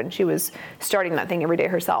stove, and she was starting that thing every day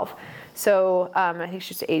herself. So I think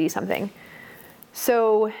she's 80 something.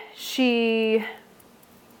 So I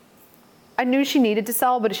knew she needed to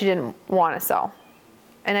sell, but she didn't want to sell.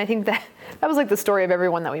 And I think that was like the story of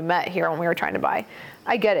everyone that we met here when we were trying to buy.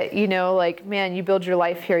 I get it, like, man, you build your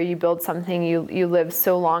life here, you build something, you live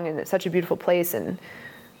so long, and it's such a beautiful place, and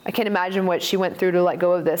I can't imagine what she went through to let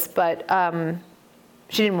go of this, but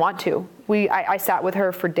she didn't want to. I sat with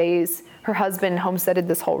her for days. Her husband homesteaded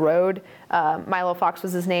this whole road. Milo Fox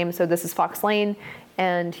was his name, so this is Fox Lane,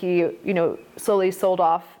 and he, slowly sold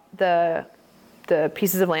off the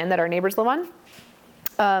pieces of land that our neighbors live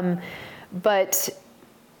on. But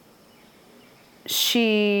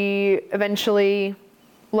she eventually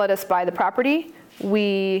let us buy the property.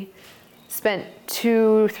 We spent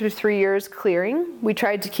 2 to 3 years clearing. We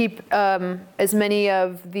tried to keep as many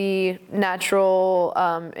of the natural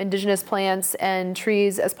indigenous plants and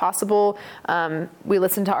trees as possible. We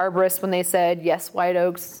listened to arborists when they said, yes, white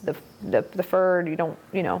oaks, the fir, you don't,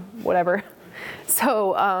 whatever.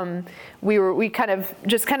 So we kind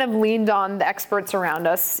of leaned on the experts around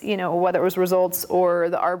us, whether it was Results or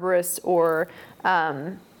the arborists, or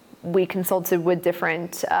we consulted with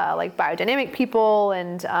different like biodynamic people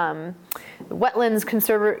and wetlands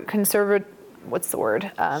what's the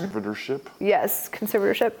word? Conservatorship? Yes,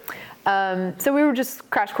 conservatorship. So we were just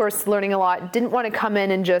crash course learning a lot. Didn't want to come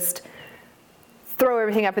in and just throw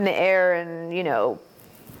everything up in the air and,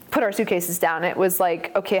 put our suitcases down. It was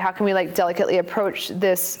like, okay, how can we like delicately approach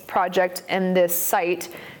this project and this site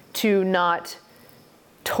to not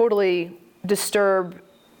totally disturb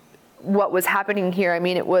what was happening here? I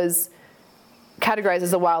mean, it was categorized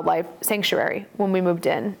as a wildlife sanctuary when we moved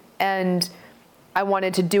in, and I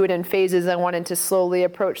wanted to do it in phases. I wanted to slowly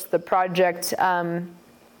approach the project. I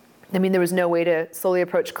mean, there was no way to slowly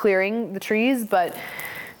approach clearing the trees, but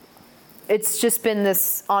it's just been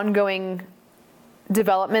this ongoing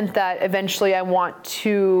development that eventually I want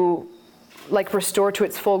to like restore to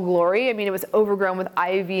its full glory. I mean, it was overgrown with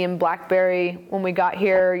ivy and blackberry when we got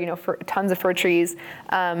here, for tons of fir trees.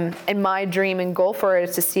 And my dream and goal for it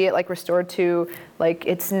is to see it like restored to like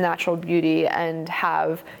its natural beauty, and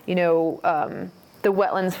have, the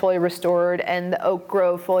wetlands fully restored and the oak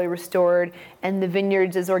grove fully restored and the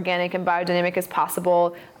vineyards as organic and biodynamic as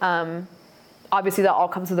possible. Obviously that all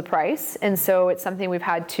comes with a price. And so it's something we've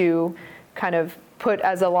had to kind of put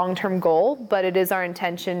as a long-term goal, but it is our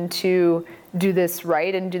intention to do this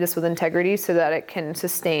right and do this with integrity so that it can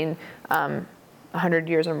sustain 100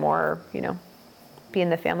 years or more, be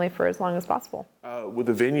in the family for as long as possible. With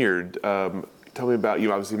the vineyard, tell me about,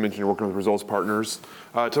 you obviously mentioned you're working with Results partners.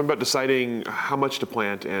 Tell me about deciding how much to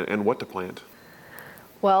plant and what to plant.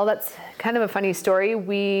 Well, that's kind of a funny story.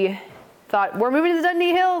 We thought, we're moving to the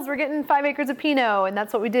Dundee Hills, we're getting 5 acres of Pinot, and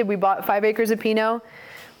that's what we did. We bought 5 acres of Pinot.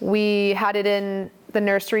 We had it in the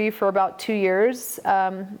nursery for about 2 years,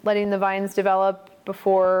 letting the vines develop,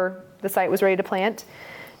 before the site was ready to plant.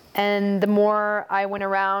 And the more I went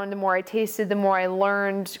around, the more I tasted, the more I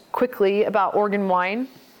learned quickly about Oregon wine,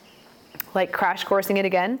 like crash coursing it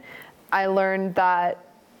again. I learned that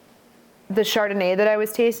the Chardonnay that I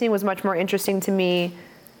was tasting was much more interesting to me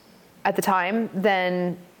at the time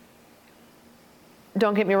than,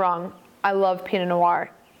 don't get me wrong, I love Pinot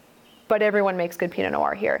Noir, but everyone makes good Pinot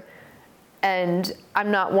Noir here. And I'm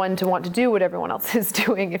not one to want to do what everyone else is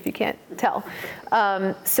doing, if you can't tell.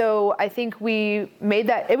 So I think we made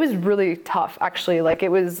that, it was really tough, actually. Like, it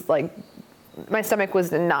was like, my stomach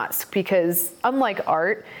was in knots, because unlike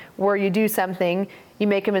art, where you do something, you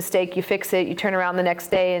make a mistake, you fix it, you turn around the next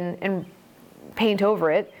day and paint over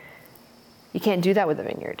it, you can't do that with a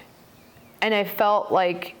vineyard. And I felt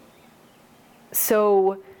like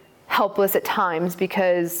so helpless at times,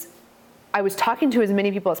 because I was talking to as many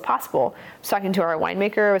people as possible. I was talking to our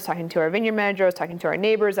winemaker, I was talking to our vineyard manager, I was talking to our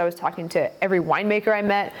neighbors, I was talking to every winemaker I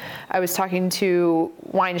met, I was talking to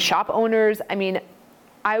wine shop owners. I mean,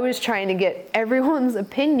 I was trying to get everyone's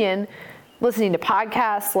opinion, listening to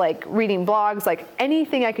podcasts, like reading blogs, like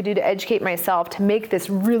anything I could do to educate myself to make this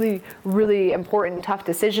really, really important, tough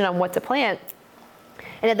decision on what to plant.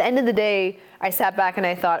 And at the end of the day, I sat back and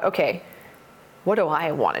I thought, okay, what do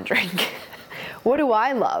I want to drink? What do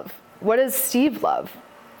I love? What does Steve love?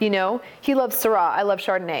 You know, he loves Syrah, I love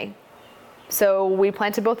Chardonnay. So we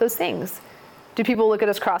planted both those things. Do people look at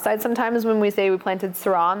us cross-eyed sometimes when we say we planted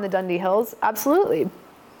Syrah in the Dundee Hills? Absolutely.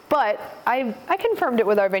 But I confirmed it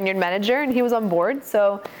with our vineyard manager, and he was on board.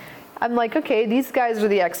 So I'm like, okay, these guys are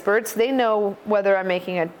the experts. They know whether I'm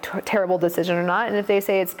making a terrible decision or not. And if they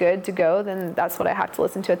say it's good to go, then that's what I have to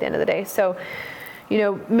listen to at the end of the day. So, you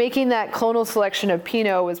know, making that clonal selection of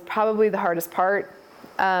Pinot was probably the hardest part.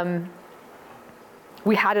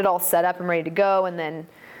 We had it all set up and ready to go, and then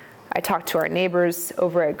I talked to our neighbors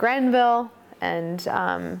over at Granville and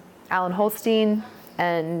Alan Holstein,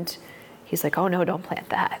 and he's like, oh no, don't plant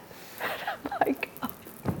that. I'm like, oh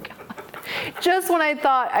my God. Just when I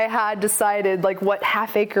thought I had decided like what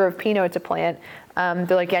half acre of Pinot to plant, they're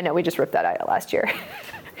like, yeah, no, we just ripped that out last year.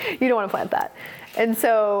 You don't want to plant that. And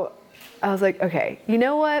so I was like, okay, you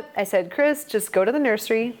know what? I said, Chris, just go to the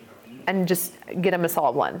nursery and just get them a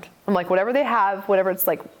salt blend. I'm like, whatever they have, whatever it's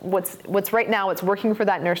like, what's right now, what's working for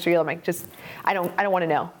that nursery. I'm like, just, I don't want to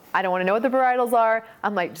know. I don't want to know what the varietals are.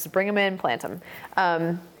 I'm like, just bring them in, plant them.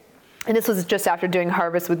 And this was just after doing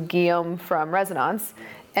harvest with Guillaume from Resonance.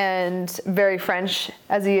 And very French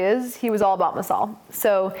as he is, he was all about Massal.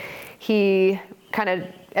 So he kind of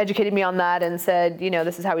educated me on that and said, you know,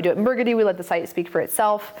 this is how we do it in Burgundy. We let the site speak for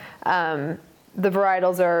itself. The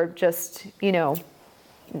varietals are just, you know,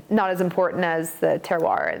 not as important as the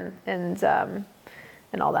terroir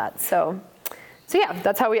and all that. So yeah,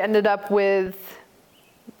 that's how we ended up with,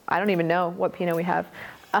 I don't even know what Pinot we have.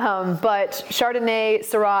 But Chardonnay,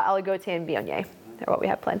 Syrah, Aligoté, and Viognier are what we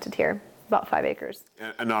have planted here, about 5 acres.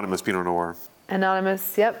 Anonymous Pinot Noir.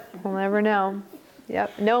 Anonymous, yep, we'll never know.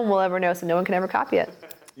 Yep, no one will ever know, so no one can ever copy it.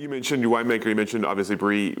 You mentioned your winemaker, you mentioned obviously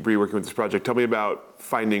Bree working with this project. Tell me about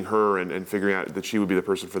finding her and figuring out that she would be the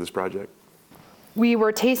person for this project. We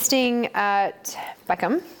were tasting at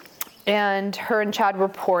Beckham, and her and Chad were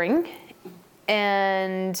pouring,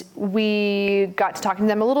 and we got to talking to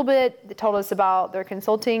them a little bit. They told us about their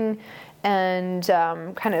consulting and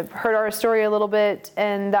kind of heard our story a little bit,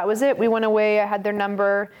 and that was it. We went away. I had their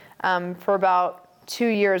number for about 2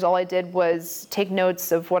 years. All I did was take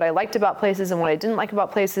notes of what I liked about places and what I didn't like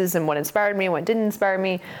about places, and what inspired me and what didn't inspire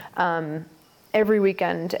me. Every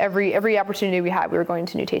weekend, every opportunity we had, we were going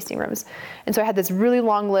to new tasting rooms. And so I had this really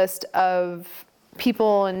long list of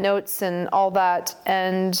people and notes and all that.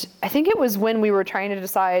 And I think it was when we were trying to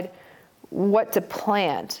decide what to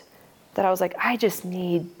plant that I was like, I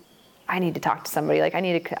need to talk to somebody. Like I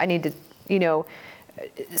need to, you know,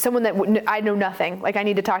 someone that I know nothing. Like I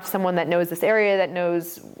need to talk to someone that knows this area, that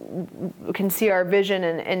can see our vision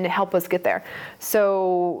and help us get there.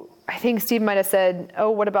 So I think Steve might have said,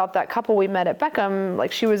 oh, what about that couple we met at Beckham?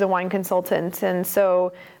 Like she was a wine consultant. And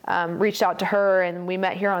so reached out to her, and we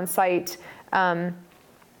met here on site. I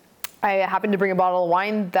happened to bring a bottle of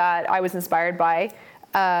wine that I was inspired by,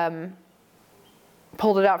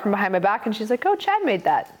 pulled it out from behind my back, and she's like, oh, Chad made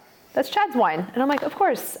that. That's Chad's wine. And I'm like, of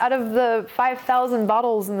course, out of the 5,000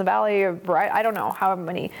 bottles in the Valley of, I don't know how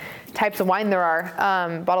many types of wine there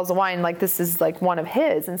are, bottles of wine, like this is like one of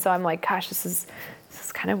his. And so I'm like, gosh, this is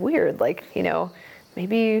kind of weird. Like, you know,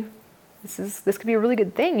 maybe this could be a really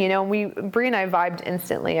good thing, you know. Bree and I vibed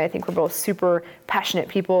instantly. I think we're both super passionate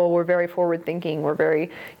people. We're very forward thinking. We're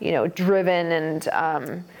very, you know, driven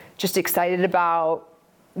and just excited about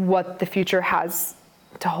what the future has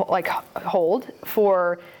hold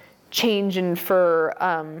for change and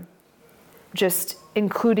for just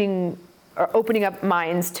including or opening up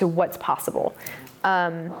minds to what's possible.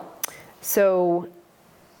 So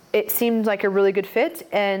it seemed like a really good fit,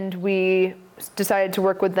 and we decided to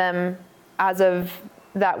work with them as of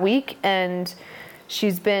that week, and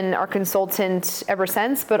she's been our consultant ever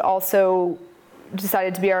since, but also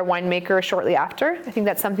decided to be our winemaker shortly after. I think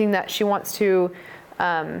that's something that she wants to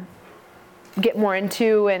get more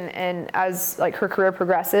into, and as like her career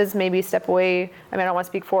progresses, maybe step away. I mean, I don't want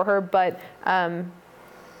to speak for her, but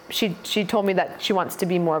she told me that she wants to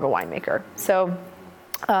be more of a winemaker. So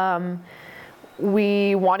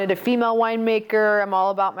we wanted a female winemaker. I'm all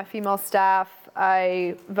about my female staff.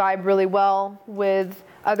 I vibe really well with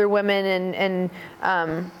other women, and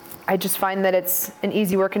I just find that it's an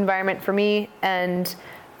easy work environment for me, and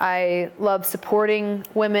I love supporting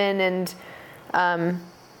women. And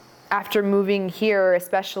after moving here,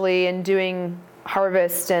 especially, and doing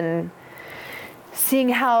harvest and seeing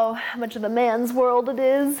how much of a man's world it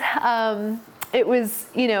is, it was,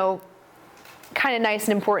 kind of nice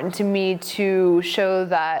and important to me to show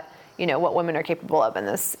that, what women are capable of in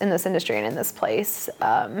this industry and in this place.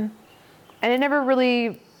 And it never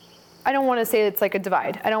really, I don't want to say it's like a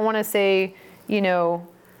divide. I don't want to say, I don't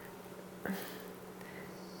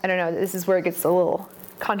know, this is where it gets a little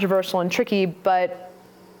controversial and tricky, but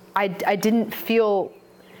I didn't feel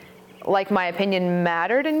like my opinion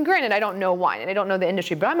mattered. And granted, I don't know wine and I don't know the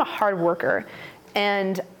industry, but I'm a hard worker.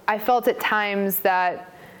 And I felt at times that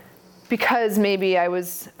because maybe I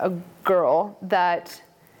was a girl, that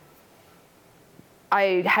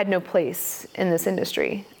I had no place in this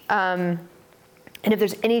industry. And if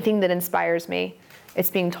there's anything that inspires me, it's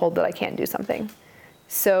being told that I can't do something.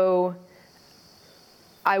 So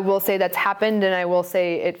I will say that's happened, and I will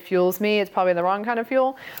say it fuels me. It's probably the wrong kind of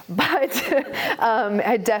fuel, but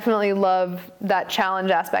I definitely love that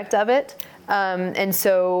challenge aspect of it. And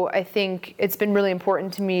so I think it's been really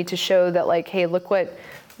important to me to show that, like, hey, look what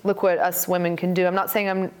us women can do. I'm not saying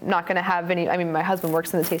I'm not going to have any. I mean, my husband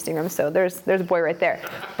works in the tasting room, so there's a boy right there.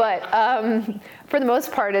 But for the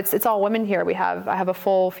most part, it's all women here. I have a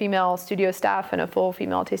full female studio staff and a full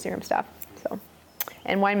female tasting room staff. So,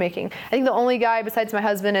 and winemaking. I think the only guy besides my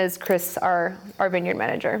husband is Chris, our vineyard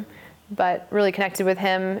manager. But really connected with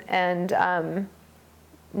him, and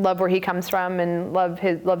love where he comes from, and love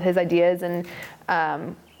his ideas, and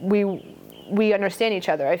we understand each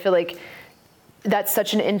other. I feel like that's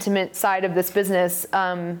such an intimate side of this business.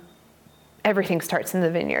 Everything starts in the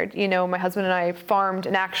vineyard. My husband and I farmed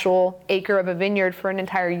an actual acre of a vineyard for an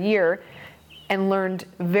entire year, and learned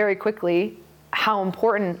very quickly how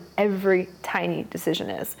important every tiny decision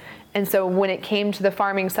is. And so when it came to the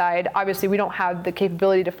farming side, obviously we don't have the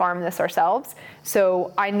capability to farm this ourselves.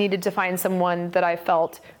 So I needed to find someone that I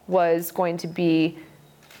felt was going to be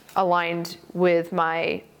aligned with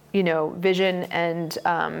my, vision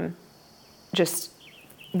and just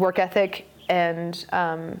work ethic and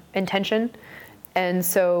intention. And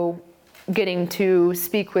so getting to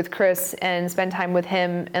speak with Chris and spend time with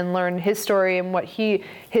him and learn his story and what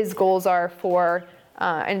his goals are for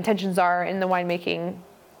and intentions are in the winemaking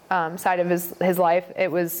side of his life,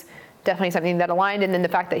 it was definitely something that aligned. And then the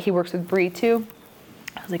fact that he works with Brie too,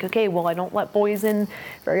 I was like, okay, well, I don't let boys in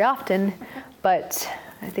very often, but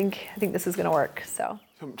I think this is going to work. So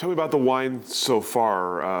tell me about the wine so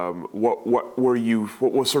far. What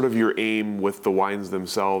was sort of your aim with the wines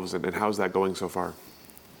themselves, and how's that going so far?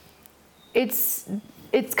 It's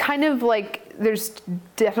kind of like there's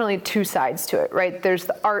definitely two sides to it, right? There's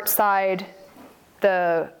the art side,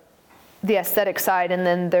 the aesthetic side, and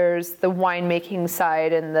then there's the winemaking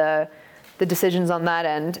side and the decisions on that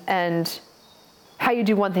end. And how you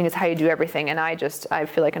do one thing is how you do everything. And I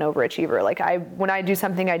feel like an overachiever. Like when I do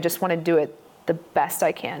something, I just want to do it the best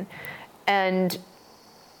I can. And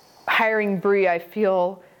hiring Brie, I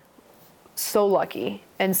feel so lucky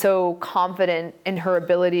and so confident in her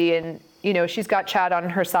ability. And she's got Chad on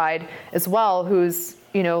her side as well, who's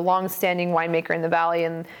long-standing winemaker in the Valley.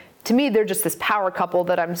 And to me, they're just this power couple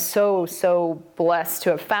that I'm so blessed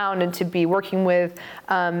to have found and to be working with.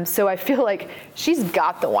 So I feel like she's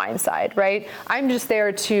got the wine side, right? I'm just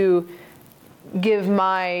there to give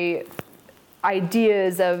my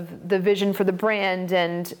ideas of the vision for the brand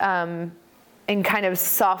and kind of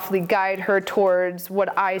softly guide her towards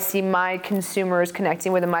what I see my consumers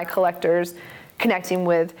connecting with and my collectors connecting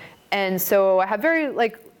with. And so I have very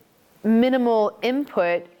minimal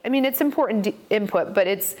input. I mean, it's important input, but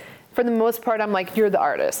it's, for the most part, I'm like, you're the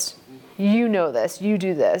artist. You know this, you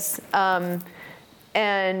do this.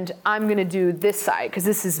 And I'm gonna do this side, because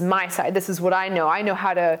this is my side. This is what I know. I know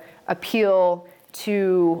how to appeal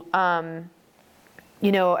to a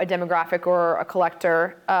demographic or a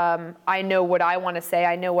collector. I know what I want to say.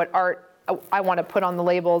 I know what art I want to put on the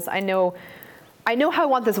labels. I know how I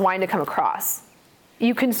want this wine to come across.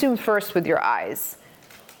 You consume first with your eyes.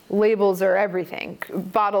 Labels are everything.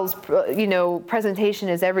 Bottles, presentation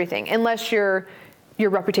is everything, unless your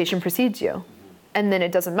reputation precedes you, and then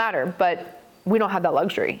it doesn't matter. But we don't have that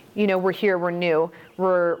luxury. We're here, we're new,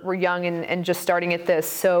 we're young and just starting at this.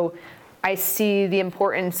 So I see the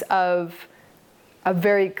importance of a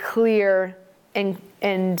very clear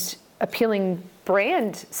and appealing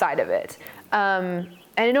brand side of it. And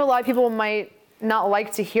I know a lot of people might not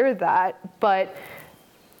like to hear that, but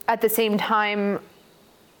at the same time,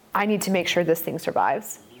 I need to make sure this thing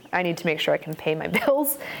survives. I need to make sure I can pay my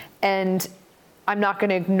bills, and I'm not going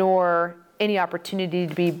to ignore any opportunity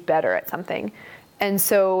to be better at something. And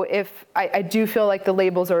so if I do feel like the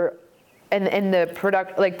labels are and the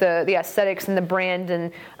product, like the aesthetics and the brand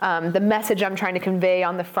and the message I'm trying to convey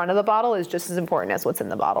on the front of the bottle is just as important as what's in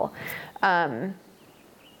the bottle.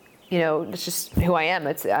 It's just who I am.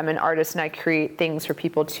 I'm an artist, and I create things for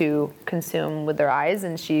people to consume with their eyes,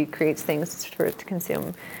 and she creates things to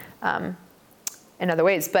consume in other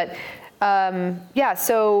ways. But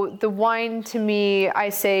so the wine to me, I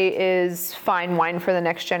say, is fine wine for the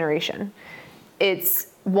next generation. It's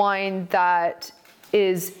wine that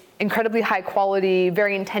is incredibly high quality,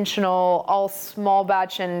 very intentional, all small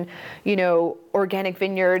batch and organic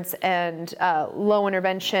vineyards and low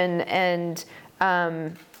intervention and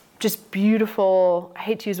just beautiful. I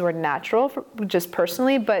hate to use the word natural just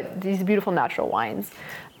personally, but these beautiful natural wines.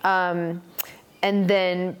 And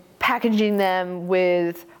then packaging them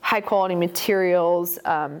with high quality materials,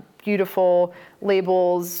 beautiful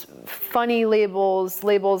labels, funny labels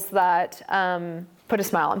that put a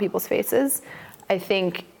smile on people's faces, I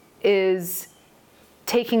think is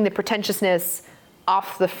taking the pretentiousness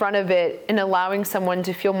off the front of it and allowing someone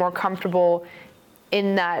to feel more comfortable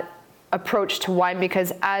in that approach to wine.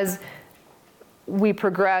 Because as we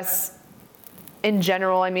progress in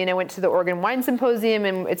general, I went to the Oregon Wine Symposium,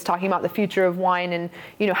 and it's talking about the future of wine and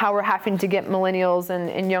how we're having to get millennials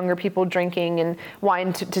and younger people drinking and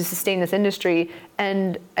wine to sustain this industry.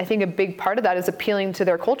 And I think a big part of that is appealing to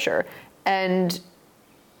their culture. And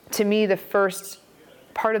to me, the first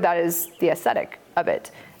part of that is the aesthetic of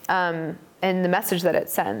it, and the message that it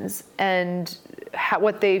sends, and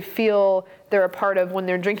what they feel they're a part of when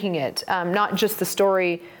they're drinking it. Not just the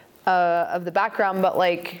story of the background, but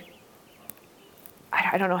like,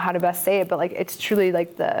 I don't know how to best say it, but like it's truly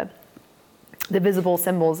like the visible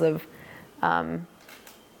symbols of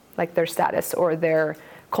like their status or their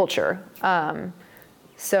culture.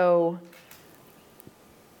 So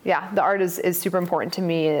yeah, the art is super important to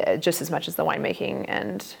me, just as much as the winemaking,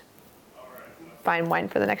 and fine wine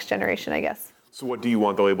for the next generation, I guess. So what do you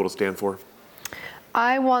want the label to stand for?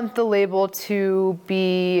 I want the label to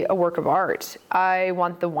be a work of art. I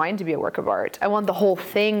want the wine to be a work of art. I want the whole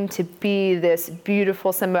thing to be this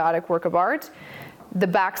beautiful symbiotic work of art. The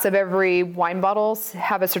backs of every wine bottle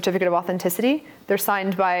have a certificate of authenticity. They're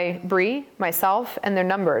signed by Brie, myself, and they're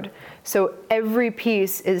numbered. So every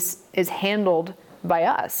piece is handled by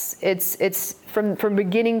us. It's from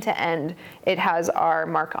beginning to end, it has our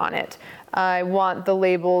mark on it. I want the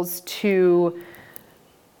labels to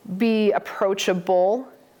be approachable,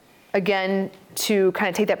 again, to kind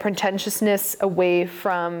of take that pretentiousness away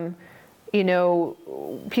from,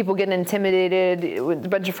 people getting intimidated with a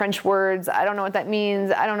bunch of French words. I don't know what that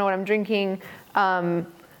means. I don't know what I'm drinking. I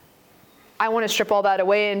want to strip all that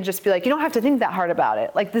away and just be like, you don't have to think that hard about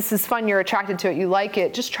it. Like, this is fun. You're attracted to it. You like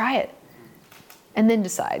it. Just try it. And then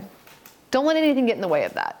decide. Don't let anything get in the way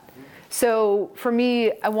of that. So for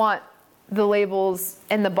me, I want the labels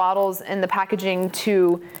and the bottles and the packaging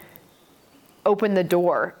to open the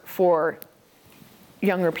door for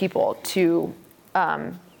younger people to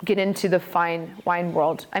get into the fine wine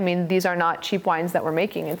world. These are not cheap wines that we're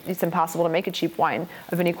making. It's impossible to make a cheap wine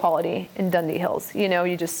of any quality in Dundee Hills.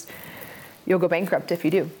 You'll go bankrupt if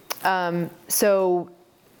you do. So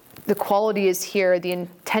the quality is here, the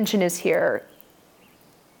intention is here,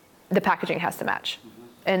 the packaging has to match.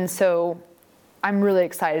 And so I'm really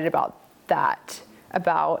excited about that,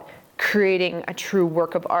 about creating a true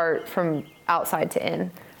work of art from outside to in,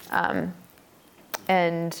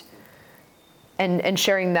 and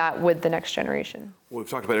sharing that with the next generation. Well, we've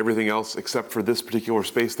talked about everything else except for this particular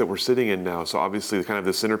space that we're sitting in now. So obviously kind of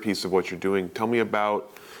the centerpiece of what you're doing. Tell me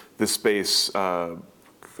about this space,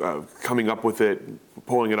 coming up with it,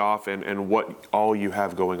 pulling it off, and what all you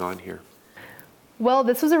have going on here. Well,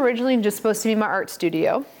 this was originally just supposed to be my art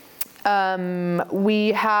studio.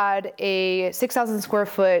 We had a 6,000 square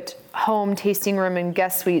foot home tasting room and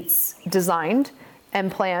guest suites designed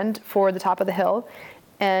and planned for the top of the hill.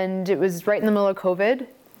 And it was right in the middle of COVID.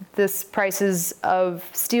 This prices of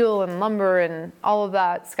steel and lumber and all of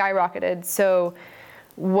that skyrocketed. So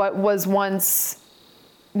what was once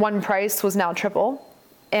one price was now triple,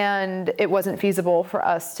 and it wasn't feasible for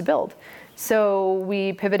us to build. So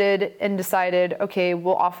we pivoted and decided, okay,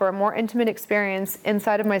 we'll offer a more intimate experience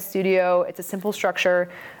inside of my studio. It's a simple structure.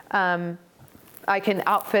 I can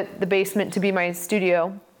outfit the basement to be my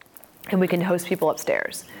studio, and we can host people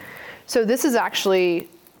upstairs. So this is actually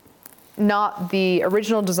not the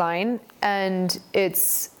original design, and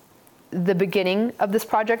it's the beginning of this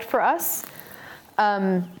project for us.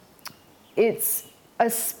 It's a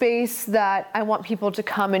space that I want people to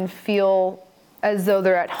come and feel as though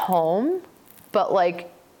they're at home, but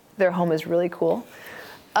like their home is really cool.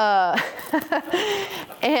 And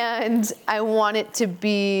I want it to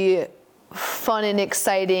be fun and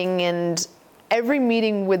exciting. And every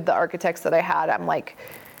meeting with the architects that I had, I'm like,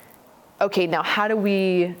 okay, now how do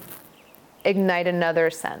we ignite another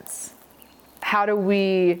sense? How do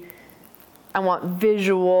we, I want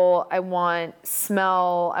visual, I want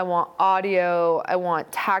smell, I want audio, I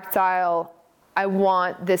want tactile. I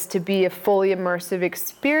want this to be a fully immersive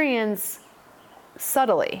experience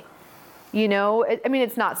subtly. You know, I mean,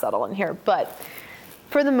 it's not subtle in here, but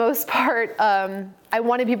for the most part, I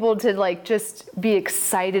wanted people to like just be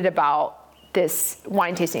excited about this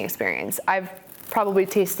wine tasting experience. I've probably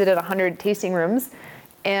tasted at 100 tasting rooms,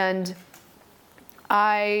 and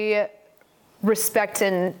I respect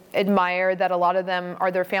and admire that a lot of them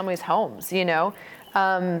are their family's homes, you know.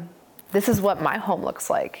 This is what my home looks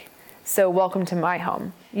like. So welcome to my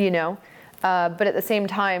home, you know. But at the same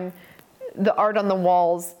time, the art on the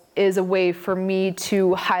walls is a way for me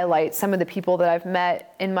to highlight some of the people that I've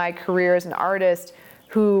met in my career as an artist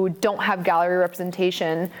who don't have gallery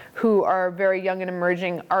representation, who are very young and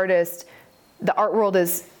emerging artists. The art world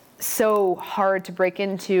is so hard to break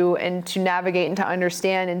into and to navigate and to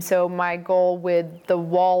understand. And so my goal with the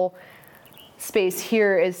wall space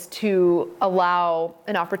here is to allow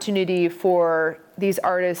an opportunity for these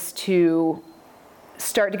artists to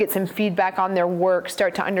start to get some feedback on their work,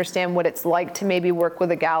 start to understand what it's like to maybe work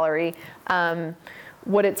with a gallery,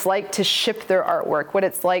 what it's like to ship their artwork, what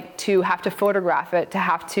it's like to have to photograph it, to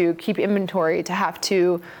have to keep inventory, to have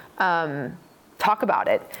to talk about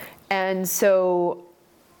it. And so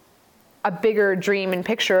a bigger dream and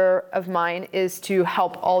picture of mine is to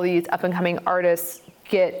help all these up and coming artists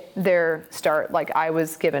get their start like I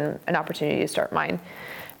was given an opportunity to start mine.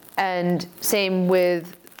 And same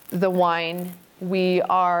with the wine. We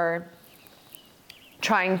are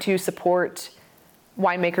trying to support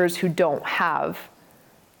winemakers who don't have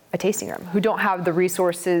a tasting room, who don't have the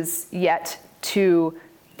resources yet to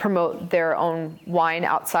promote their own wine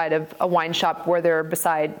outside of a wine shop where they're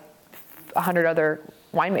beside 100 other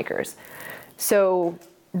winemakers. So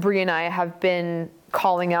Bree and I have been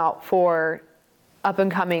calling out for up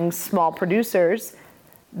and coming small producers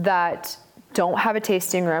that don't have a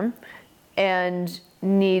tasting room and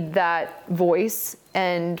need that voice.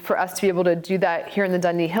 And for us to be able to do that here in the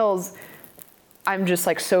Dundee Hills, I'm just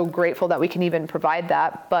like so grateful that we can even provide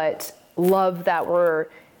that, but love that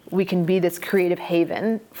we can be this creative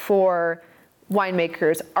haven for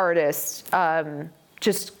winemakers, artists,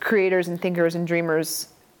 just creators and thinkers and dreamers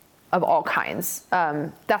of all kinds.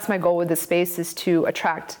 That's my goal with this space, is to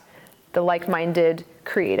attract the like-minded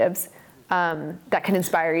creatives that can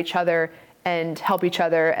inspire each other and help each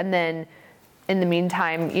other. And then in the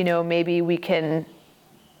meantime, you know, maybe we can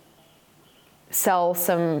sell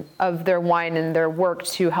some of their wine and their work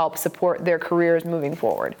to help support their careers moving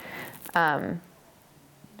forward.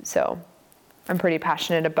 So I'm pretty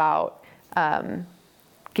passionate about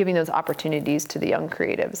giving those opportunities to the young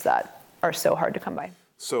creatives that are so hard to come by.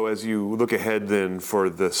 So as you look ahead then for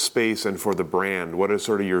the space and for the brand, what is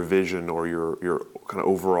sort of your vision or your kind of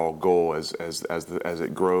overall goal as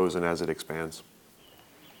it grows and as it expands?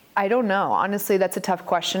 I don't know. Honestly, that's a tough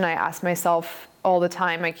question I ask myself all the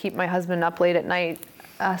time. I keep my husband up late at night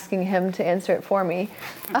asking him to answer it for me.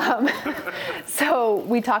 So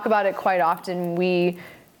we talk about it quite often. We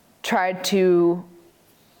try to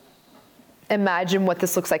imagine what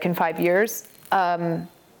this looks like in 5 years.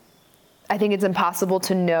 I think it's impossible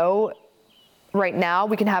to know right now.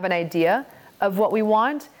 We can have an idea of what we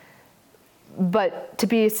want, but to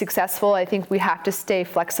be successful, I think we have to stay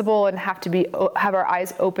flexible and have our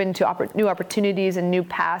eyes open to new opportunities and new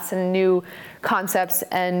paths and new concepts,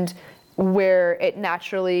 and where it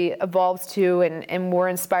naturally evolves to, and we're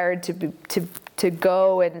inspired to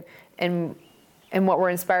go and and what we're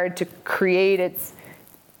inspired to create,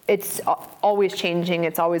 it's always changing,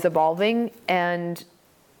 it's always evolving. And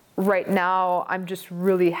right now, I'm just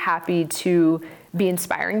really happy to be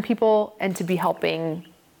inspiring people and to be helping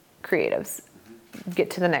creatives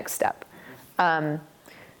get to the next step.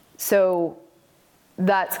 So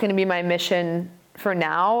that's going to be my mission for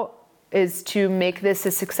now, is to make this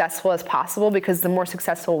as successful as possible, because the more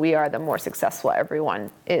successful we are, the more successful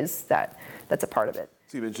everyone is that's a part of it.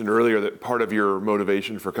 So you mentioned earlier that part of your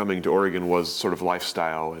motivation for coming to Oregon was sort of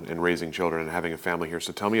lifestyle and raising children and having a family here.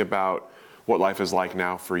 So tell me about what life is like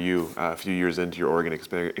now for you a few years into your Oregon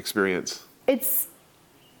experience. It's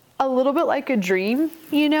a little bit like a dream,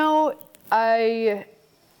 you know. I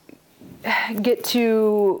get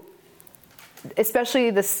to,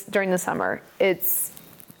 especially during the summer, it's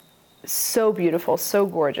so beautiful, so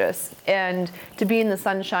gorgeous. And to be in the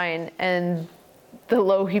sunshine and the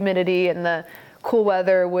low humidity and the cool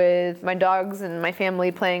weather with my dogs and my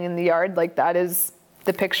family playing in the yard, like that is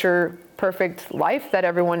the picture perfect life that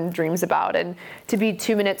everyone dreams about. And to be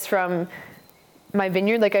 2 minutes from my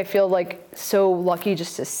vineyard, like I feel like so lucky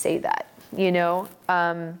just to say that, you know,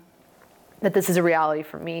 that this is a reality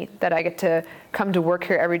for me, that I get to come to work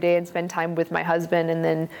here every day and spend time with my husband and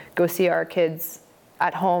then go see our kids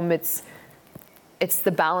at home. It's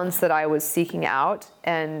the balance that I was seeking out,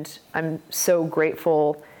 and I'm so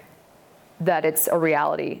grateful that it's a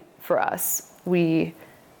reality for us. We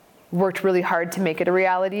worked really hard to make it a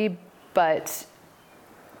reality, but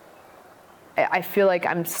I feel like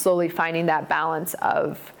I'm slowly finding that balance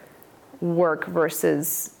of work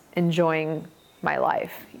versus enjoying my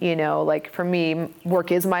life. You know, like for me,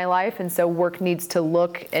 work is my life, and so work needs to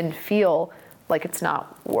look and feel like it's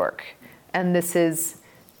not work. And this is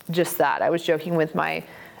just that. I was joking with my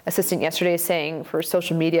assistant yesterday saying for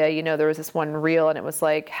social media, you know, there was this one reel and it was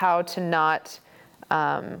like how to not,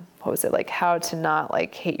 what was it? Like how to not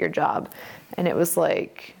like hate your job. And it was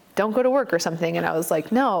like, don't go to work or something. And I was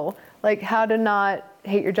like, no, like how to not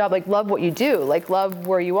hate your job, like love what you do, like love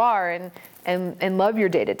where you are and love your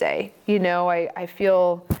day to day. You know, I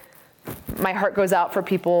feel my heart goes out for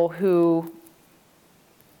people who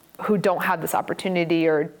don't have this opportunity,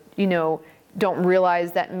 or, you know, don't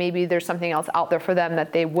realize that maybe there's something else out there for them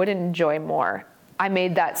that they would enjoy more. I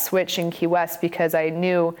made that switch in Key West because I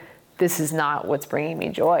knew this is not what's bringing me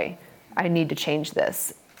joy. I need to change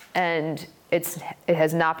this. And it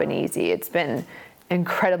has not been easy. It's been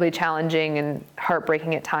incredibly challenging and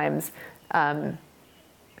heartbreaking at times. I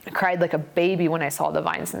cried like a baby when I saw the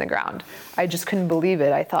vines in the ground. I just couldn't believe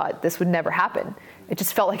it. I thought this would never happen. It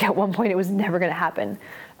just felt like at one point it was never gonna happen.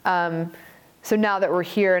 So now that we're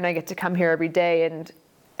here and I get to come here every day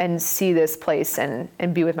and see this place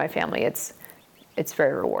and be with my family, it's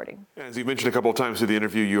very rewarding. As you mentioned a couple of times through the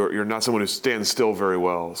interview, you're not someone who stands still very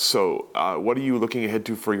well. So what are you looking ahead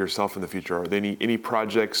to for yourself in the future? Are there any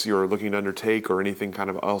projects you're looking to undertake or anything kind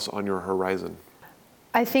of else on your horizon?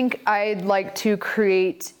 I think I'd like to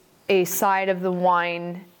create a side of the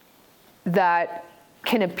wine that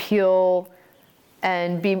can appeal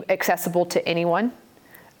and be accessible to anyone.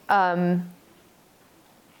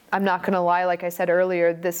 I'm not gonna lie, like I said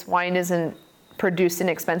earlier, this wine isn't produced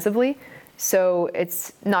inexpensively, so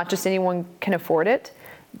it's not just anyone can afford it,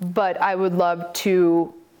 but I would love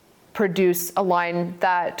to produce a line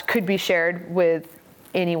that could be shared with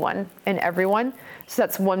anyone and everyone. So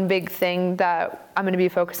that's one big thing that I'm gonna be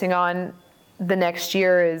focusing on the next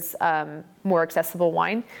year is more accessible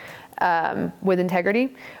wine with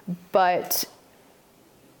integrity, but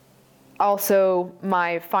also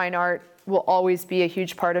my fine art will always be a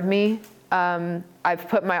huge part of me. I've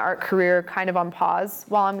put my art career kind of on pause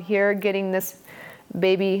while I'm here getting this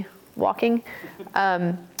baby walking.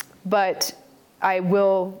 But I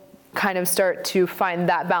will kind of start to find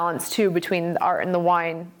that balance too between the art and the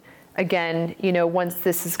wine. Again, you know, once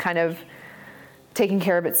this is kind of taking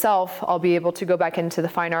care of itself, I'll be able to go back into the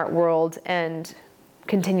fine art world and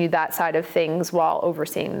continue that side of things while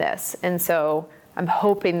overseeing this. And so I'm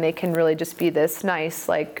hoping they can really just be this nice,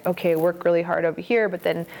 like, okay, work really hard over here, but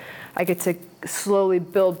then I get to slowly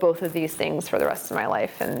build both of these things for the rest of my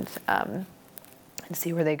life and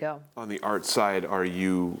see where they go. On the art side, are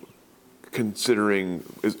you considering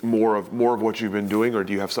more of what you've been doing, or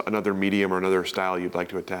do you have another medium or another style you'd like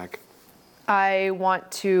to attack? I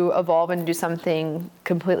want to evolve and do something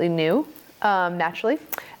completely new, naturally.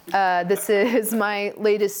 This is my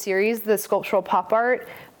latest series, the sculptural pop art,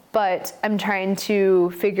 but I'm trying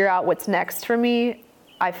to figure out what's next for me.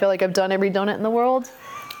 I feel like I've done every donut in the world,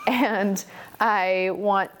 and I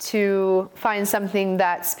want to find something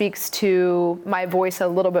that speaks to my voice a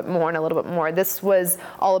little bit more and a little bit more. This was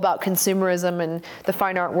all about consumerism and the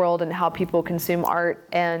fine art world and how people consume art.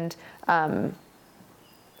 And I'm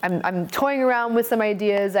toying around with some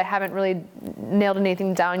ideas. I haven't really nailed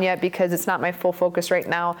anything down yet because it's not my full focus right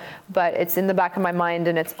now, but it's in the back of my mind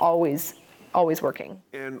and it's always working.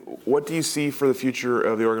 And what do you see for the future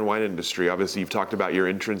of the Oregon wine industry? Obviously, you've talked about your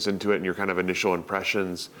entrance into it and your kind of initial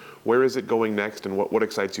impressions. Where is it going next, and what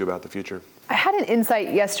excites you about the future? I had an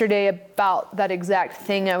insight yesterday about that exact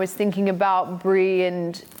thing. I was thinking about Bree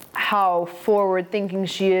and how forward-thinking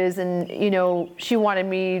she is, and she wanted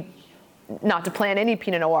me not to plant any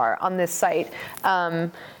Pinot Noir on this site.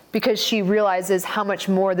 Because she realizes how much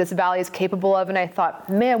more this valley is capable of. And I thought,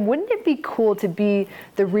 man, wouldn't it be cool to be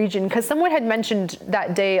the region? Because someone had mentioned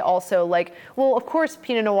that day also, like, well, of course,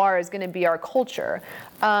 Pinot Noir is going to be our culture.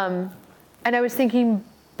 And I was thinking,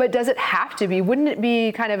 but does it have to be? Wouldn't it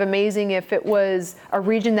be kind of amazing if it was a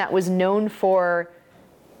region that was known for,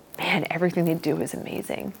 man, everything they do is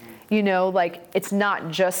amazing. Like, it's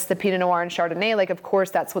not just the Pinot Noir and Chardonnay. Like, of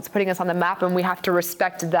course, that's what's putting us on the map, and we have to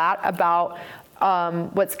respect that about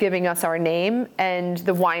what's giving us our name, and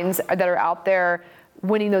the wines that are out there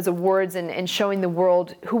winning those awards and showing the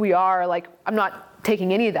world who we are. Like, I'm not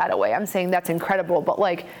taking any of that away. I'm saying that's incredible, but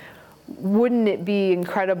like, wouldn't it be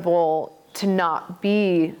incredible to not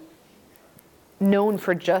be known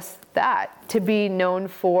for just that, to be known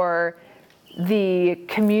for the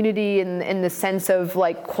community in the sense of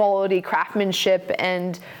like quality craftsmanship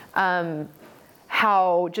and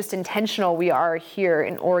how just intentional we are here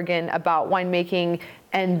in Oregon about winemaking,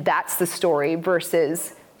 and that's the story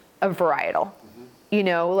versus a varietal.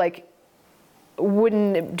 Like,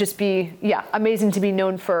 wouldn't it just be, amazing to be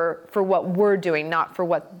known for what we're doing, not for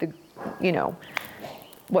what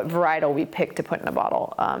what varietal we pick to put in a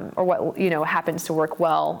bottle, or what happens to work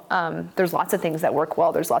well. There's lots of things that work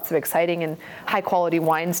well. There's lots of exciting and high quality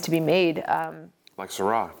wines to be made. Like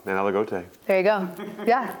Syrah and Aligote. There you go.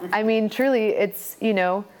 Yeah, I mean, truly, it's,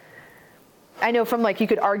 I know from like, you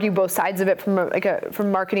could argue both sides of it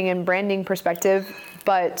from marketing and branding perspective,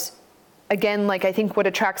 but again, like, I think what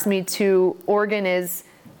attracts me to Oregon is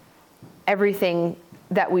everything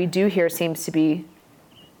that we do here seems to be,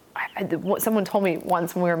 someone told me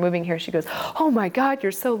once when we were moving here, she goes, oh my God,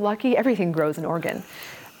 you're so lucky, everything grows in Oregon.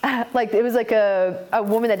 Like, it was like a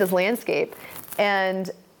woman that does landscape,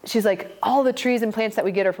 and she's like, all the trees and plants that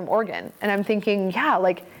we get are from Oregon. And I'm thinking, yeah,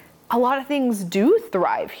 like, a lot of things do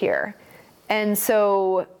thrive here. And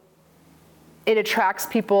so it attracts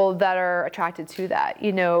people that are attracted to that,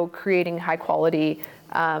 creating high quality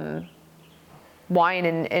wine.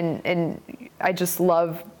 And I just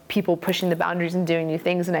love people pushing the boundaries and doing new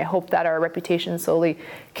things. And I hope that our reputation slowly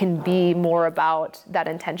can be more about that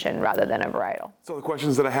intention rather than a varietal. So the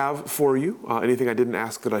questions that I have for you, anything I didn't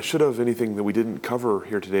ask that I should have, anything that we didn't cover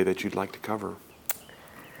here today that you'd like to cover?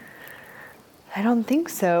 I don't think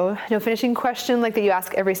so. No finishing question, like that you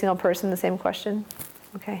ask every single person the same question?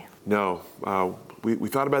 Okay. No, we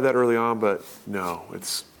thought about that early on, but no,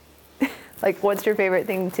 it's. Like, what's your favorite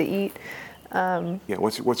thing to eat?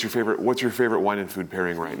 What's your favorite wine and food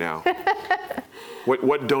pairing right now?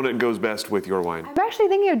 What donut goes best with your wine? I'm actually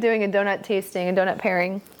thinking of doing a donut tasting, a donut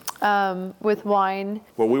pairing with wine.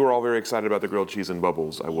 Well, we were all very excited about the grilled cheese and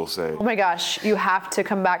bubbles, I will say. Oh my gosh, you have to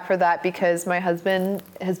come back for that because my husband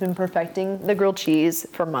has been perfecting the grilled cheese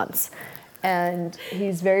for months. And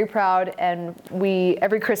he's very proud, and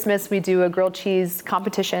every Christmas we do a grilled cheese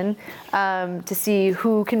competition to see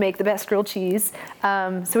who can make the best grilled cheese.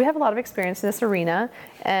 So we have a lot of experience in this arena,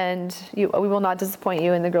 and we will not disappoint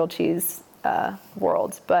you in the grilled cheese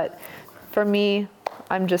world. But for me,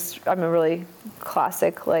 I'm a really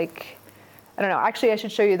classic, like, I don't know. Actually, I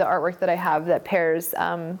should show you the artwork that I have that pairs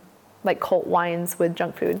like cult wines with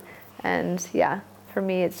junk food, and yeah. For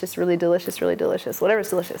me, it's just really delicious, really delicious.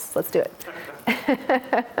 Whatever's delicious, let's do it.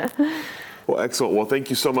 Well, excellent. Well, thank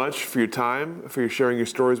you so much for your time, for your sharing your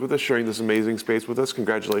stories with us, sharing this amazing space with us.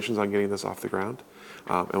 Congratulations on getting this off the ground.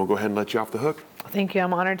 And we'll go ahead and let you off the hook. Thank you.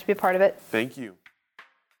 I'm honored to be a part of it. Thank you.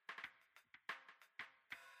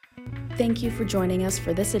 Thank you for joining us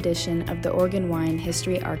for this edition of the Oregon Wine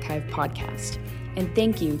History Archive podcast. And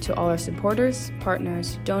thank you to all our supporters,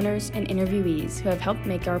 partners, donors, and interviewees who have helped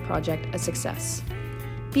make our project a success.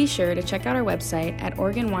 Be sure to check out our website at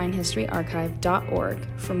OregonWineHistoryArchive.org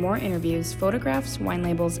for more interviews, photographs, wine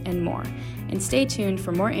labels, and more. And stay tuned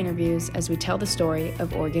for more interviews as we tell the story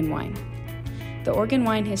of Oregon wine. The Oregon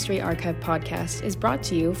Wine History Archive podcast is brought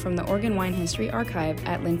to you from the Oregon Wine History Archive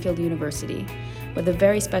at Linfield University, with a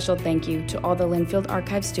very special thank you to all the Linfield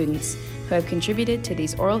Archive students who have contributed to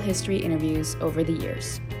these oral history interviews over the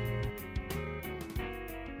years.